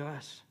them to come to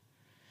us.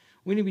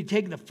 We need to be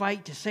taking the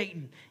fight to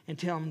Satan and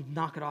tell him,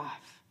 knock it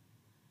off.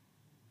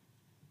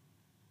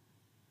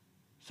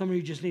 Some of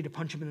you just need to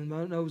punch him in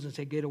the nose and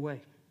say, get away.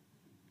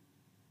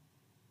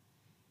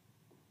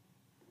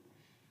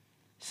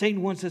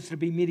 Satan wants us to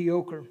be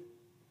mediocre.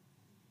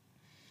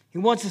 He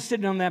wants us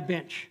sitting on that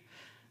bench,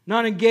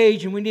 not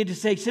engaged, and we need to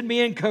say, send me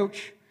in,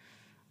 coach.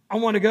 I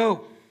want to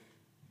go.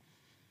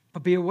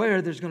 But be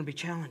aware there's going to be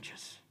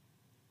challenges.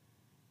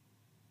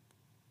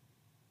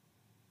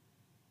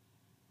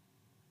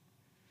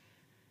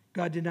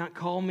 God did not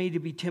call me to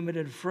be timid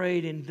and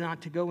afraid and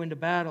not to go into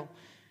battle.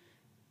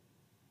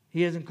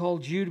 He hasn't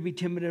called you to be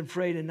timid and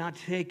afraid and not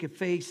to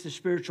face the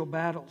spiritual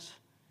battles.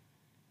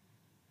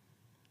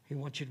 He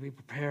wants you to be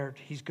prepared.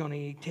 He's going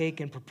to take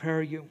and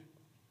prepare you.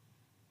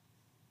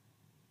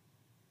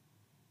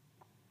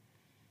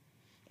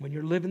 When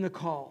you're living the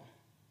call,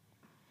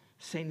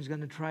 Satan's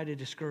going to try to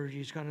discourage you.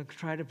 He's going to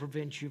try to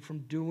prevent you from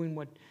doing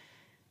what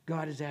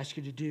God has asked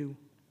you to do.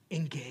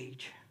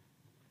 Engage.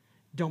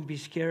 Don't be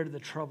scared of the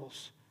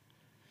troubles,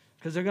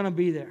 because they're going to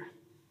be there.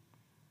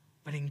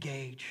 But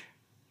engage.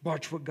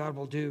 Watch what God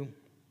will do.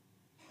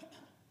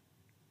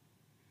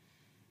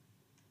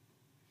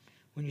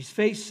 When you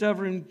face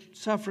suffering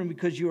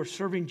because you are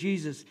serving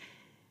Jesus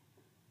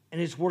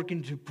and it's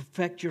working to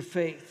perfect your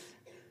faith,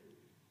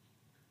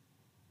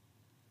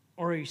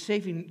 or are you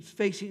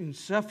facing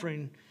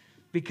suffering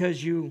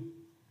because you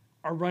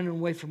are running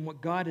away from what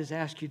God has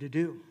asked you to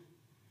do?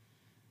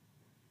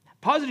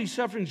 Positive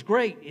suffering is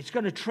great. It's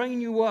going to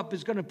train you up.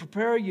 It's going to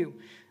prepare you.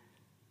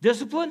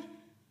 Discipline?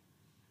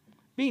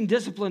 Being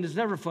disciplined is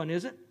never fun,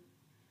 is it?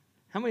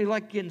 How many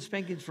like getting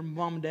spankings from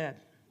mom and dad?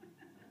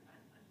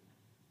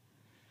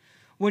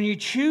 When you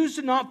choose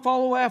to not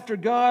follow after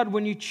God,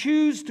 when you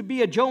choose to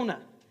be a Jonah,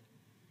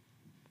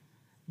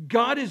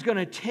 God is going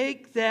to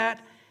take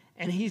that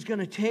and He's going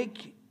to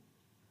take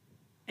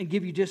and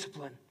give you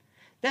discipline.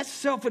 That's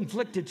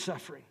self-inflicted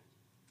suffering.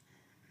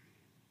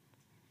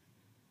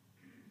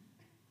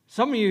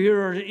 Some of you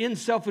here are in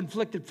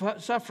self-inflicted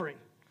suffering.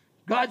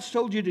 God's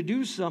told you to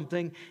do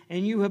something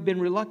and you have been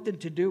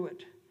reluctant to do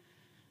it.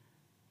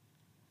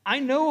 I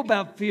know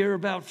about fear,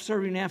 about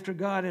serving after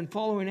God and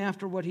following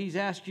after what He's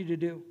asked you to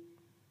do.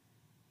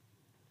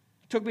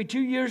 It took me 2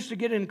 years to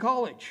get in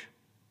college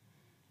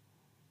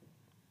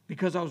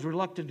because I was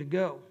reluctant to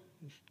go.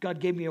 God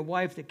gave me a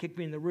wife that kicked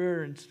me in the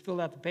rear and filled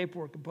out the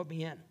paperwork and put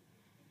me in.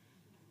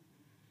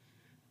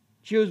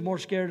 She was more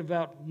scared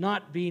about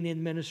not being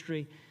in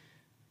ministry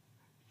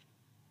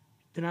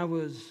than I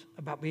was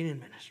about being in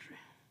ministry.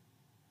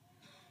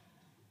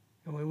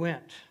 And we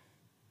went.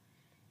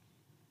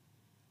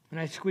 And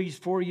I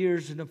squeezed 4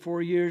 years into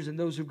 4 years, and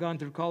those who've gone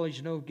through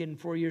college know getting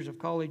 4 years of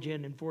college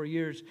in 4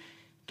 years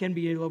can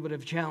be a little bit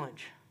of a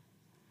challenge.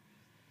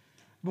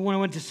 But when I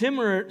went to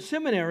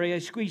seminary, I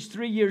squeezed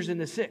 3 years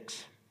into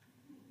 6.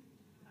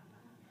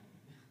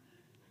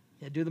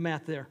 Yeah, do the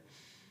math there.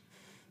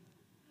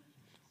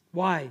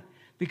 Why?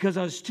 Because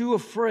I was too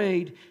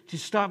afraid to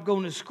stop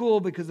going to school,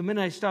 because the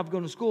minute I stopped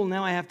going to school,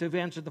 now I have to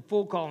answer the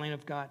full calling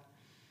of God.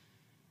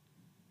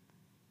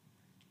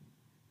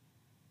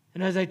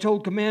 And as I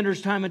told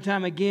commanders time and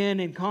time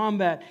again in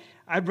combat,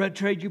 I'd rather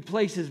trade you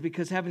places,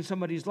 because having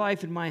somebody's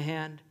life in my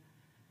hand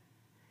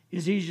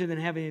is easier than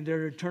having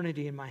their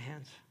eternity in my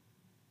hands.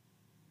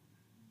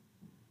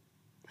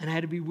 And I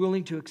had to be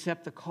willing to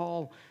accept the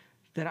call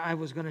that I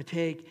was going to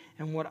take,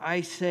 and what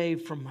I say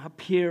from up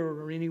here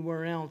or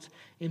anywhere else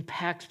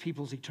impacts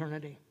people's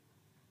eternity.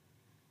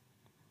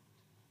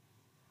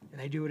 And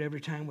I do it every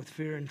time with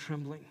fear and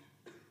trembling,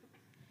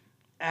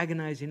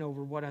 agonizing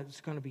over what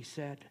is going to be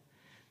said,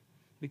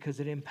 because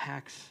it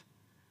impacts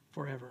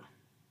forever.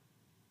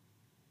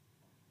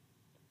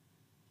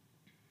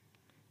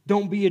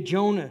 Don't be a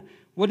Jonah.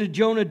 What did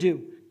Jonah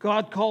do?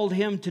 God called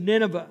him to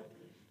Nineveh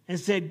and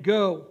said,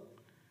 go.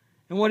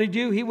 And what did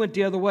he do? He went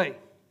the other way.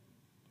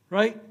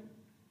 Right?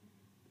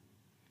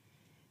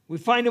 We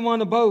find him on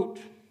the boat.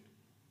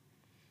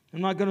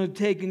 I'm not going to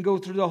take and go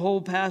through the whole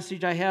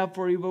passage I have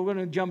for you, but we're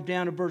going to jump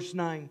down to verse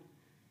 9.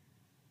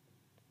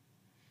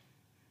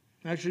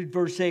 Actually,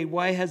 verse 8.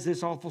 Why has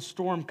this awful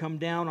storm come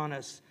down on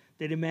us?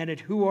 They demanded,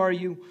 who are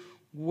you?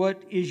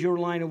 What is your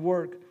line of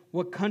work?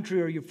 What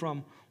country are you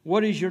from?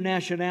 What is your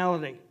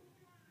nationality?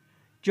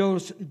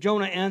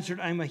 Jonah answered,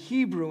 I'm a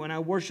Hebrew, and I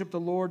worship the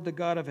Lord, the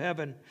God of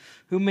heaven,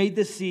 who made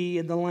the sea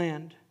and the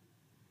land.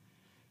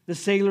 The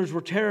sailors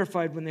were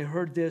terrified when they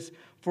heard this,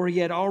 for he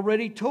had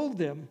already told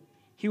them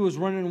he was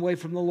running away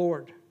from the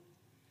Lord.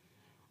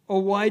 "Oh,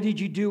 why did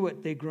you do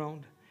it?" they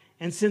groaned.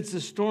 And since the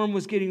storm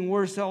was getting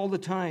worse all the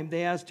time,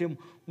 they asked him,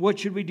 "What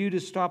should we do to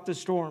stop the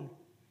storm?"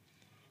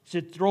 He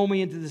said, "Throw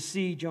me into the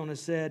sea," Jonah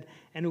said,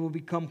 "and it will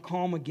become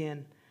calm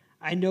again.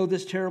 I know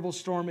this terrible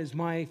storm is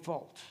my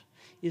fault,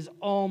 is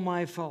all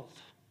my fault."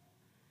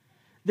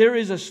 There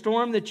is a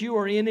storm that you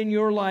are in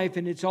your life,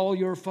 and it's all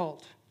your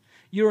fault.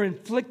 You're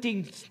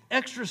inflicting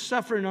extra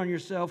suffering on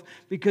yourself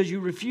because you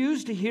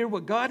refuse to hear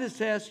what God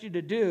has asked you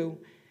to do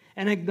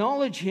and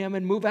acknowledge Him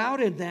and move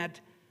out in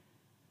that.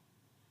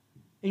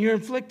 And you're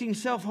inflicting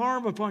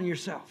self-harm upon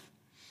yourself.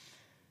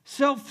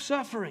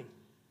 Self-suffering.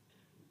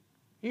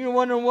 You're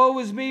wondering, woe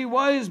is me,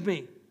 why is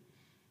me?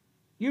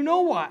 You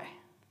know why.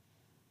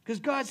 Because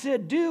God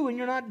said do, and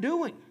you're not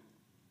doing.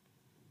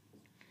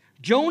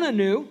 Jonah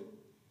knew.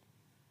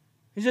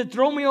 He said,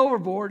 "Throw me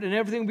overboard and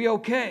everything will be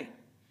okay."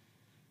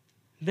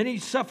 Then he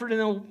suffered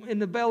in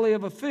the belly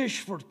of a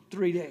fish for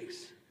 3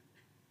 days.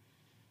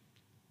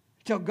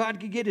 Until God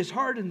could get his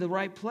heart in the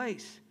right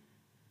place.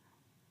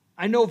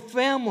 I know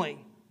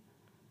family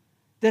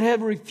that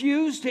have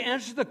refused to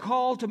answer the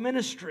call to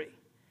ministry.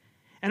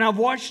 And I've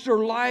watched their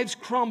lives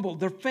crumble,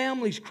 their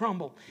families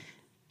crumble,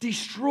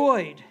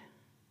 destroyed.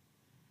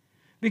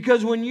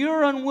 Because when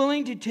you're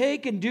unwilling to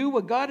take and do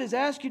what God has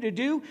asked you to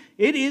do,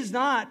 it is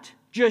not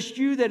just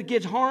you that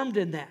gets harmed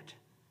in that.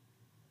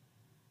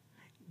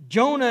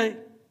 Jonah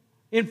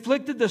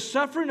inflicted the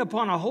suffering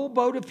upon a whole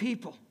boat of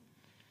people.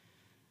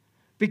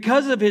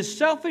 Because of his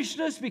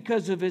selfishness,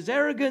 because of his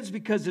arrogance,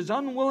 because of his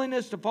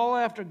unwillingness to follow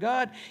after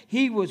God,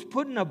 he was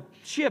putting a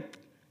ship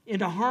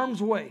into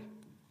harm's way.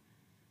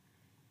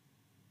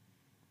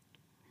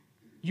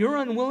 Your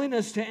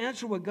unwillingness to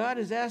answer what God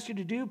has asked you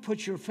to do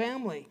puts your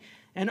family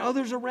and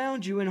others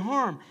around you in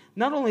harm.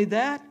 Not only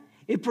that,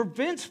 it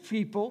prevents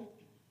people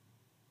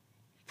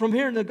from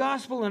hearing the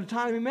gospel in a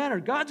timely manner.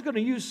 God's going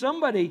to use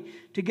somebody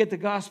to get the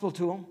gospel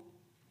to them.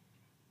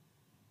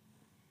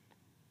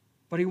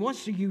 But He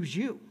wants to use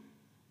you.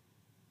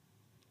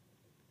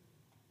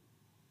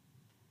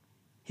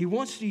 He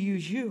wants to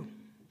use you.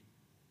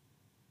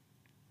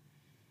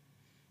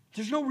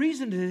 There's no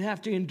reason to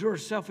have to endure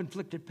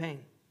self-inflicted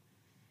pain.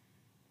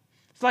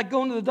 It's like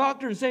going to the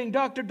doctor and saying,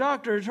 "Doctor,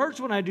 doctor, it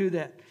hurts when I do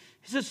that."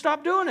 He says,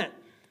 "Stop doing it."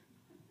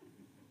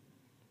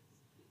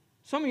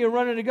 Some of you are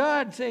running to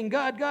God saying,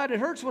 God, it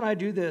hurts when I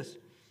do this.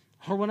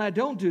 Or when I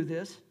don't do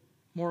this,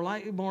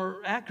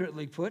 more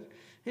accurately put.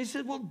 He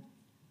said, "Well,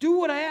 do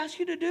what I ask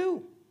you to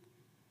do.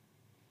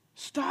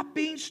 Stop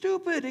being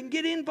stupid and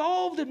get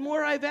involved in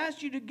what I've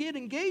asked you to get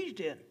engaged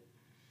in.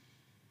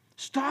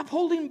 Stop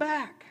holding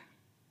back."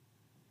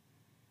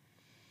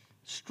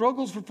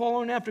 Struggles for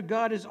following after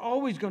God is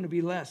always going to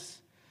be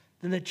less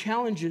than the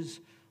challenges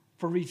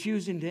for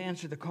refusing to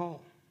answer the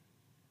call.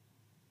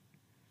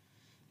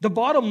 The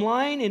bottom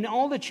line in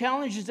all the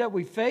challenges that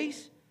we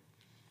face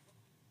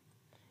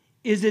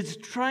is it's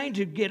trying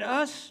to get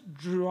us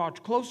draw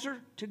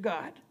closer to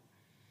God.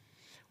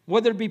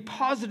 Whether it be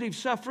positive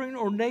suffering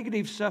or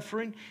negative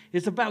suffering,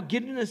 it's about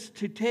getting us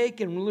to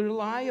take and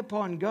rely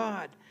upon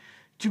God,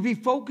 to be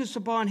focused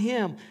upon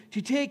Him,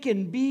 to take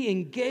and be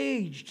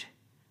engaged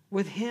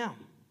with Him.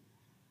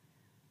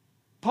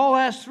 Paul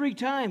asked 3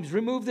 times,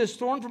 "Remove this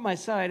thorn from my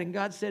side," and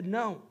God said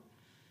no.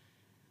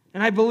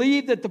 And I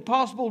believe that the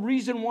possible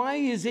reason why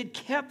is it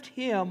kept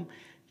him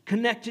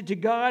connected to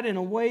God in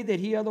a way that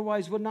he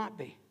otherwise would not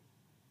be.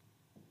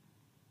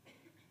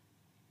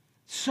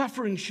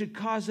 Suffering should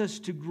cause us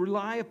to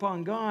rely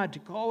upon God, to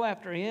call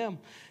after Him,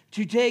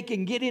 to take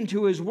and get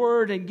into His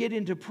Word and get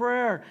into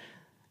prayer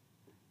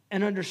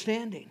and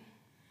understanding.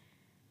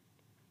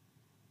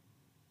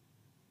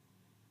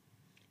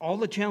 All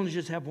the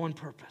challenges have one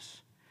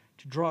purpose: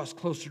 to draw us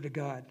closer to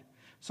God.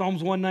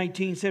 Psalms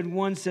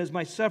 119:1 says,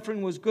 "My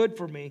suffering was good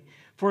for me,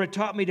 for it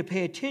taught me to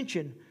pay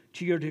attention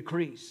to your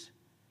decrees."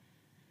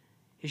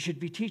 He should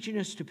be teaching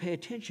us to pay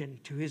attention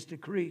to His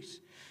decrees.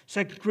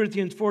 2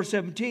 Corinthians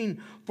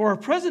 4:17, "For our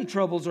present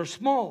troubles are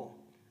small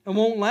and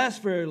won't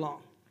last very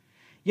long,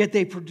 yet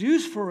they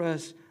produce for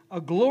us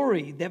a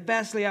glory that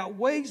vastly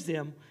outweighs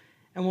them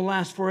and will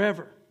last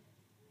forever."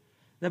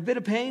 That bit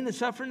of pain, the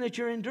suffering that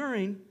you're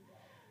enduring,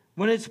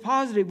 when it's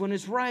positive, when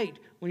it's right,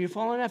 when you're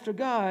following after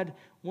God,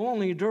 will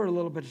only endure a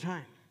little bit of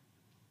time.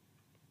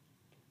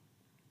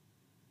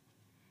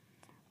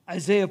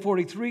 Isaiah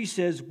 43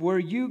 says,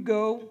 when you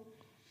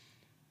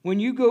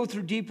go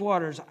through deep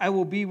waters, I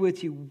will be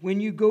with you. When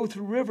you go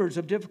through rivers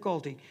of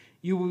difficulty,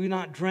 you will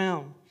not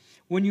drown.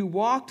 When you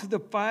walk through the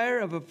fire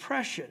of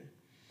oppression,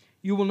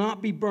 you will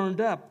not be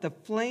burned up. The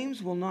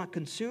flames will not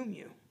consume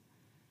you.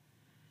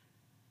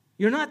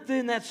 You're not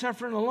in that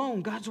suffering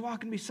alone. God's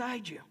walking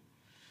beside you.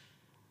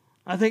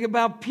 I think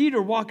about Peter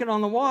walking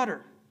on the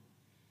water.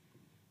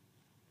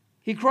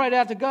 He cried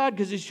out to God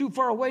because he's too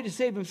far away to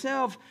save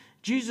himself.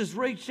 Jesus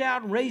reached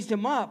out and raised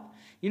him up.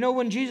 You know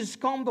when Jesus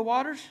calmed the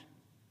waters?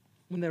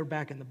 When they were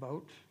back in the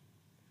boat.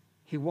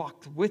 He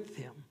walked with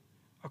him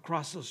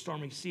across those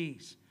stormy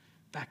seas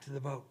back to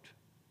the boat.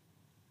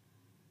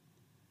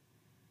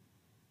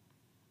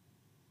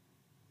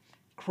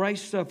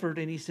 Christ suffered,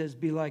 and he says,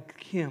 be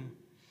like him.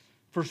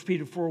 1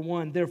 Peter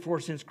 4:1,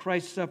 therefore, since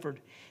Christ suffered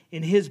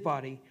in his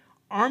body,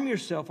 arm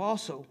yourself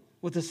also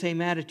with the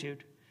same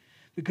attitude,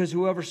 because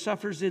whoever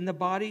suffers in the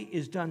body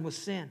is done with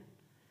sin.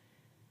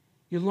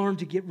 You learn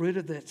to get rid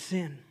of that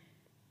sin.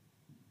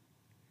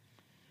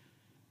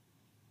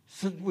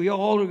 So we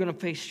all are going to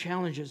face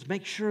challenges.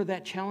 Make sure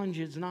that challenge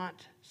is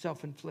not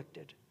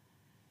self-inflicted.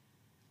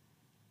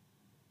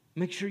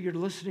 Make sure you're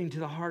listening to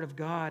the heart of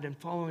God and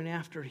following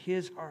after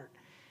his heart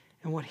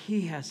and what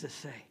he has to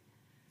say.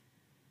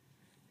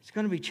 It's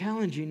going to be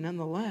challenging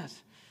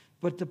nonetheless.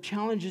 But the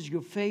challenges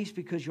you'll face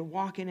because you're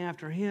walking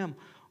after him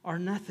are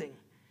nothing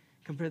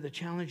compared to the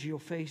challenge you'll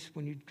face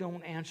when you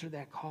don't answer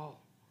that call.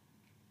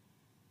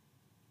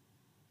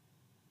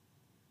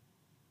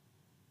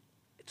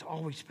 It's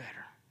always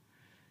better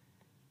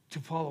to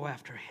follow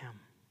after him.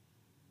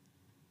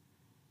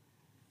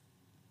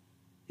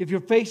 If you're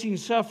facing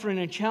suffering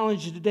and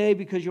challenges today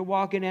because you're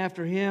walking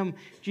after him,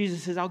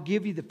 Jesus says, I'll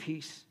give you the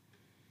peace.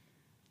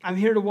 I'm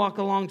here to walk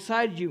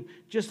alongside you.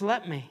 Just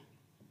let me.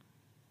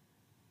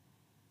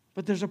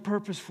 But there's a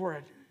purpose for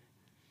it.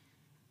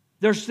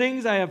 There's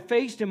things I have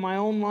faced in my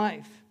own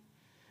life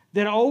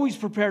that always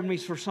prepared me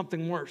for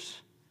something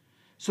worse,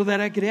 so that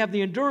I could have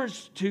the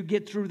endurance to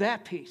get through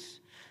that piece.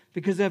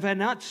 Because if I had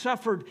not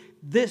suffered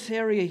this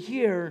area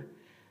here,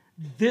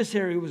 this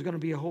area was going to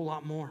be a whole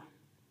lot more.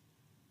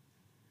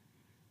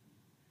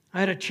 I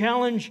had a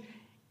challenge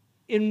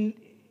in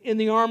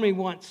the army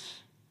once.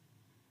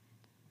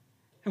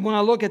 And when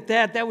I look at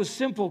that, that was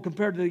simple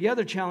compared to the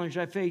other challenge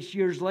I faced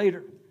years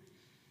later.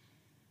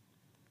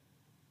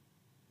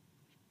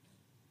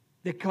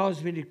 That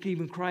caused me to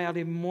even cry out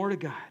even more to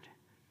God.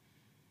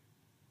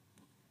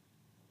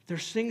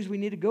 There's things we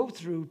need to go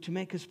through to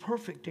make us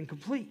perfect and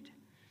complete.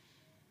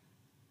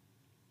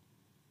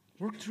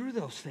 Work through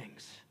those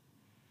things.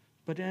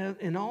 But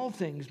in all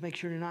things, make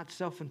sure you're not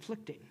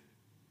self-inflicting.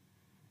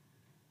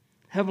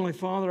 Heavenly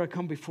Father, I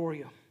come before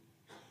you.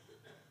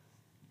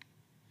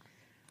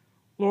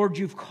 Lord,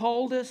 you've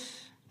called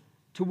us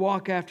to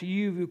walk after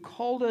you. You've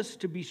called us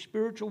to be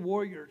spiritual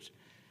warriors,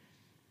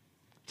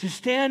 to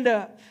stand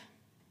up.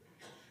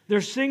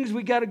 There's things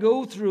we got to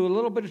go through, a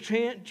little bit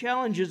of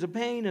challenges, of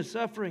pain, of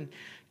suffering,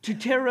 to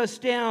tear us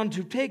down,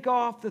 to take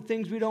off the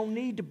things we don't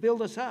need to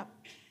build us up.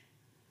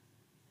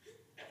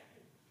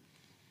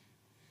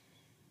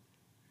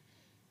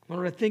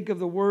 Lord, I think of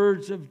the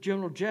words of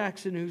General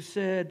Jackson, who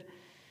said,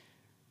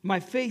 my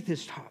faith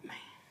has taught me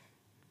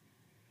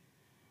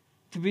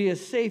to be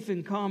as safe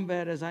in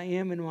combat as I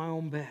am in my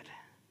own bed.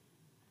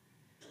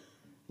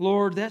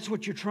 Lord, that's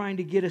what you're trying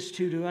to get us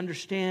to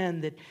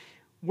understand that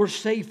we're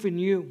safe in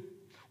you.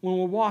 When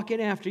we're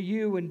walking after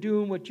you and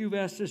doing what you've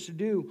asked us to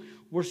do,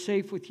 we're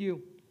safe with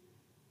you.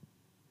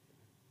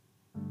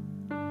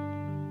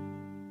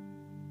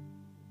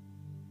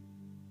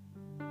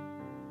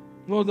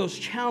 Lord, those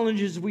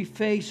challenges we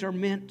face are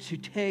meant to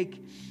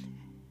take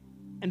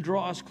and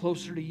draw us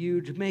closer to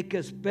you, to make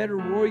us better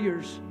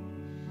warriors.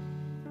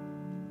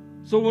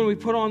 So when we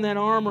put on that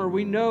armor,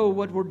 we know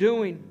what we're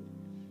doing,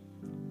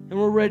 and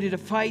we're ready to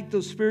fight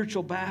those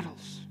spiritual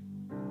battles.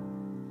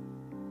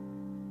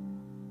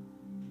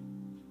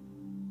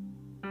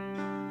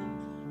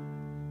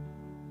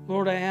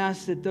 Lord, I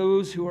ask that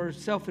those who are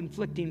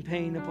self-inflicting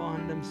pain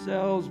upon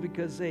themselves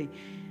because they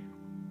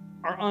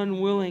are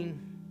unwilling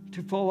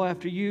to follow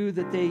after you,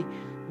 that they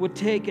would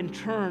take and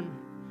turn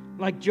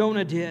like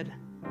Jonah did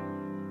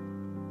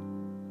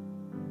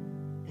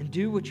and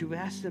do what you've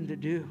asked them to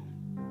do.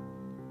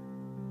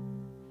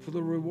 For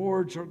the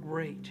rewards are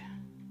great.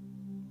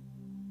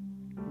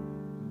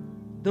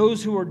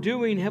 Those who are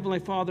doing, Heavenly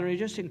Father, I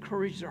just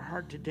encourage their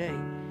heart today.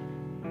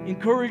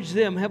 Encourage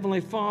them,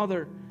 Heavenly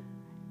Father,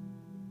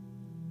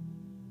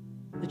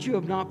 that you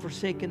have not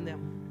forsaken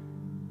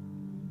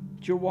them,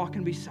 that you're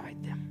walking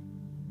beside them.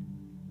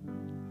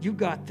 You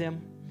got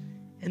them,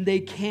 and they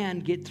can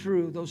get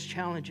through those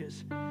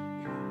challenges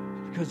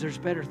because there's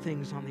better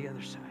things on the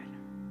other side.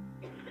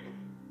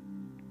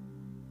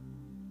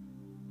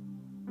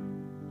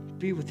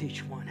 Be with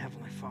each one,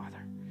 Heavenly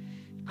Father.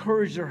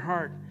 Encourage their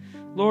heart.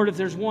 Lord, if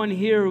there's one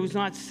here who's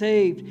not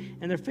saved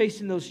and they're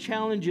facing those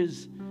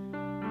challenges,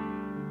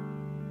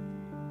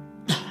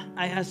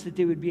 I ask that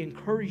they would be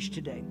encouraged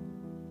today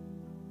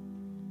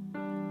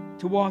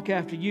to walk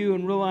after you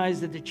and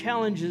realize that the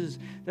challenges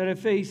that I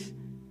face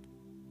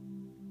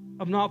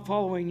of not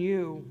following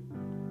you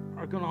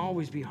are going to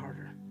always be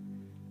harder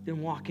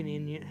than walking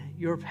in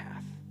your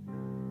path.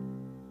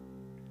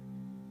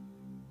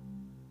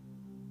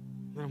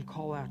 Let them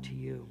call out to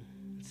you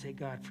and say,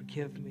 God,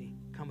 forgive me.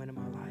 Come into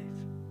my life.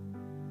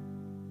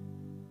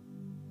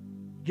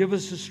 Give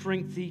us the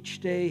strength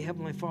each day,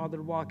 Heavenly Father,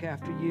 to walk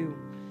after you.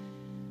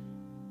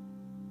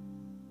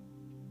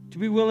 To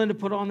be willing to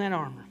put on that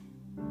armor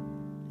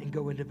and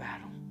go into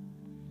battle.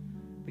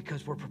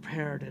 Because we're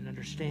prepared and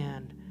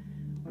understand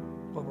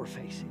what we're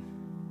facing.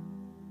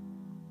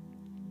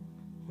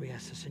 We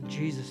ask this in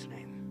Jesus'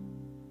 name.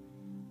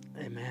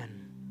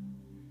 Amen.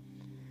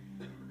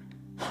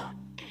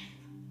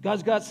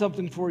 God's got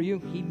something for you.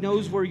 He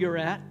knows where you're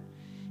at.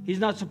 He's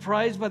not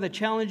surprised by the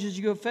challenges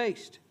you have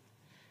faced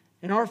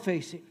and are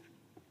facing.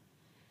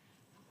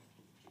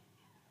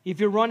 If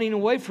you're running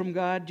away from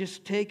God,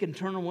 just take and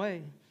turn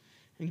away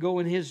and go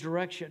in His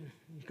direction.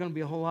 It's going to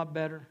be a whole lot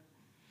better.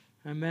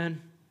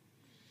 Amen.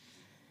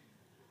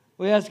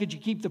 We ask that you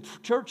keep the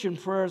church in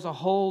prayer as a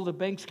whole. The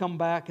banks come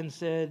back and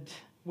said,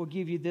 we'll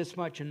give you this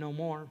much and no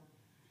more.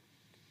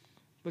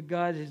 But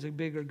God is a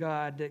bigger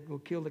God that will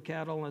kill the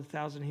cattle on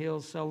 1,000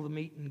 hills, sell the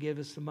meat, and give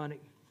us the money.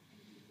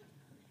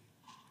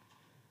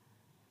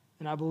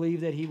 And I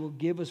believe that He will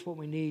give us what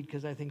we need,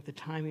 because I think the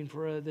timing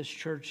for this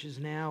church is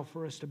now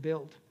for us to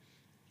build.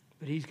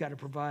 But He's got to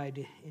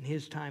provide in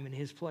His time and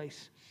His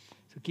place.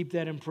 So keep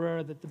that in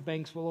prayer, that the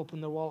banks will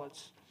open their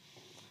wallets.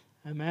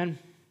 Amen.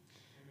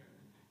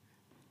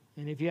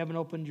 And if you haven't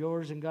opened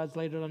yours and God's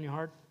laid it on your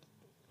heart,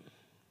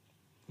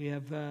 we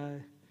have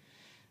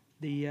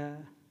the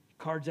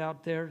cards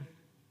out there.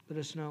 Let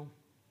us know.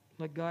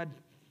 Let God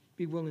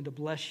be willing to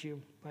bless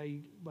you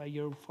by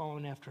your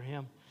following after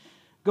Him.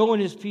 Go in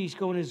His peace.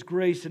 Go in His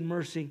grace and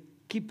mercy.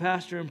 Keep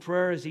Pastor in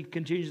prayer as he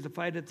continues to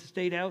fight at the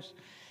State House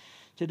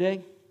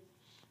today.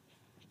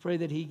 Pray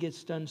that he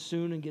gets done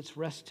soon and gets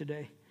rest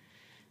today.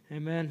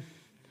 Amen.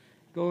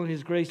 Go in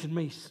His grace and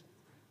peace.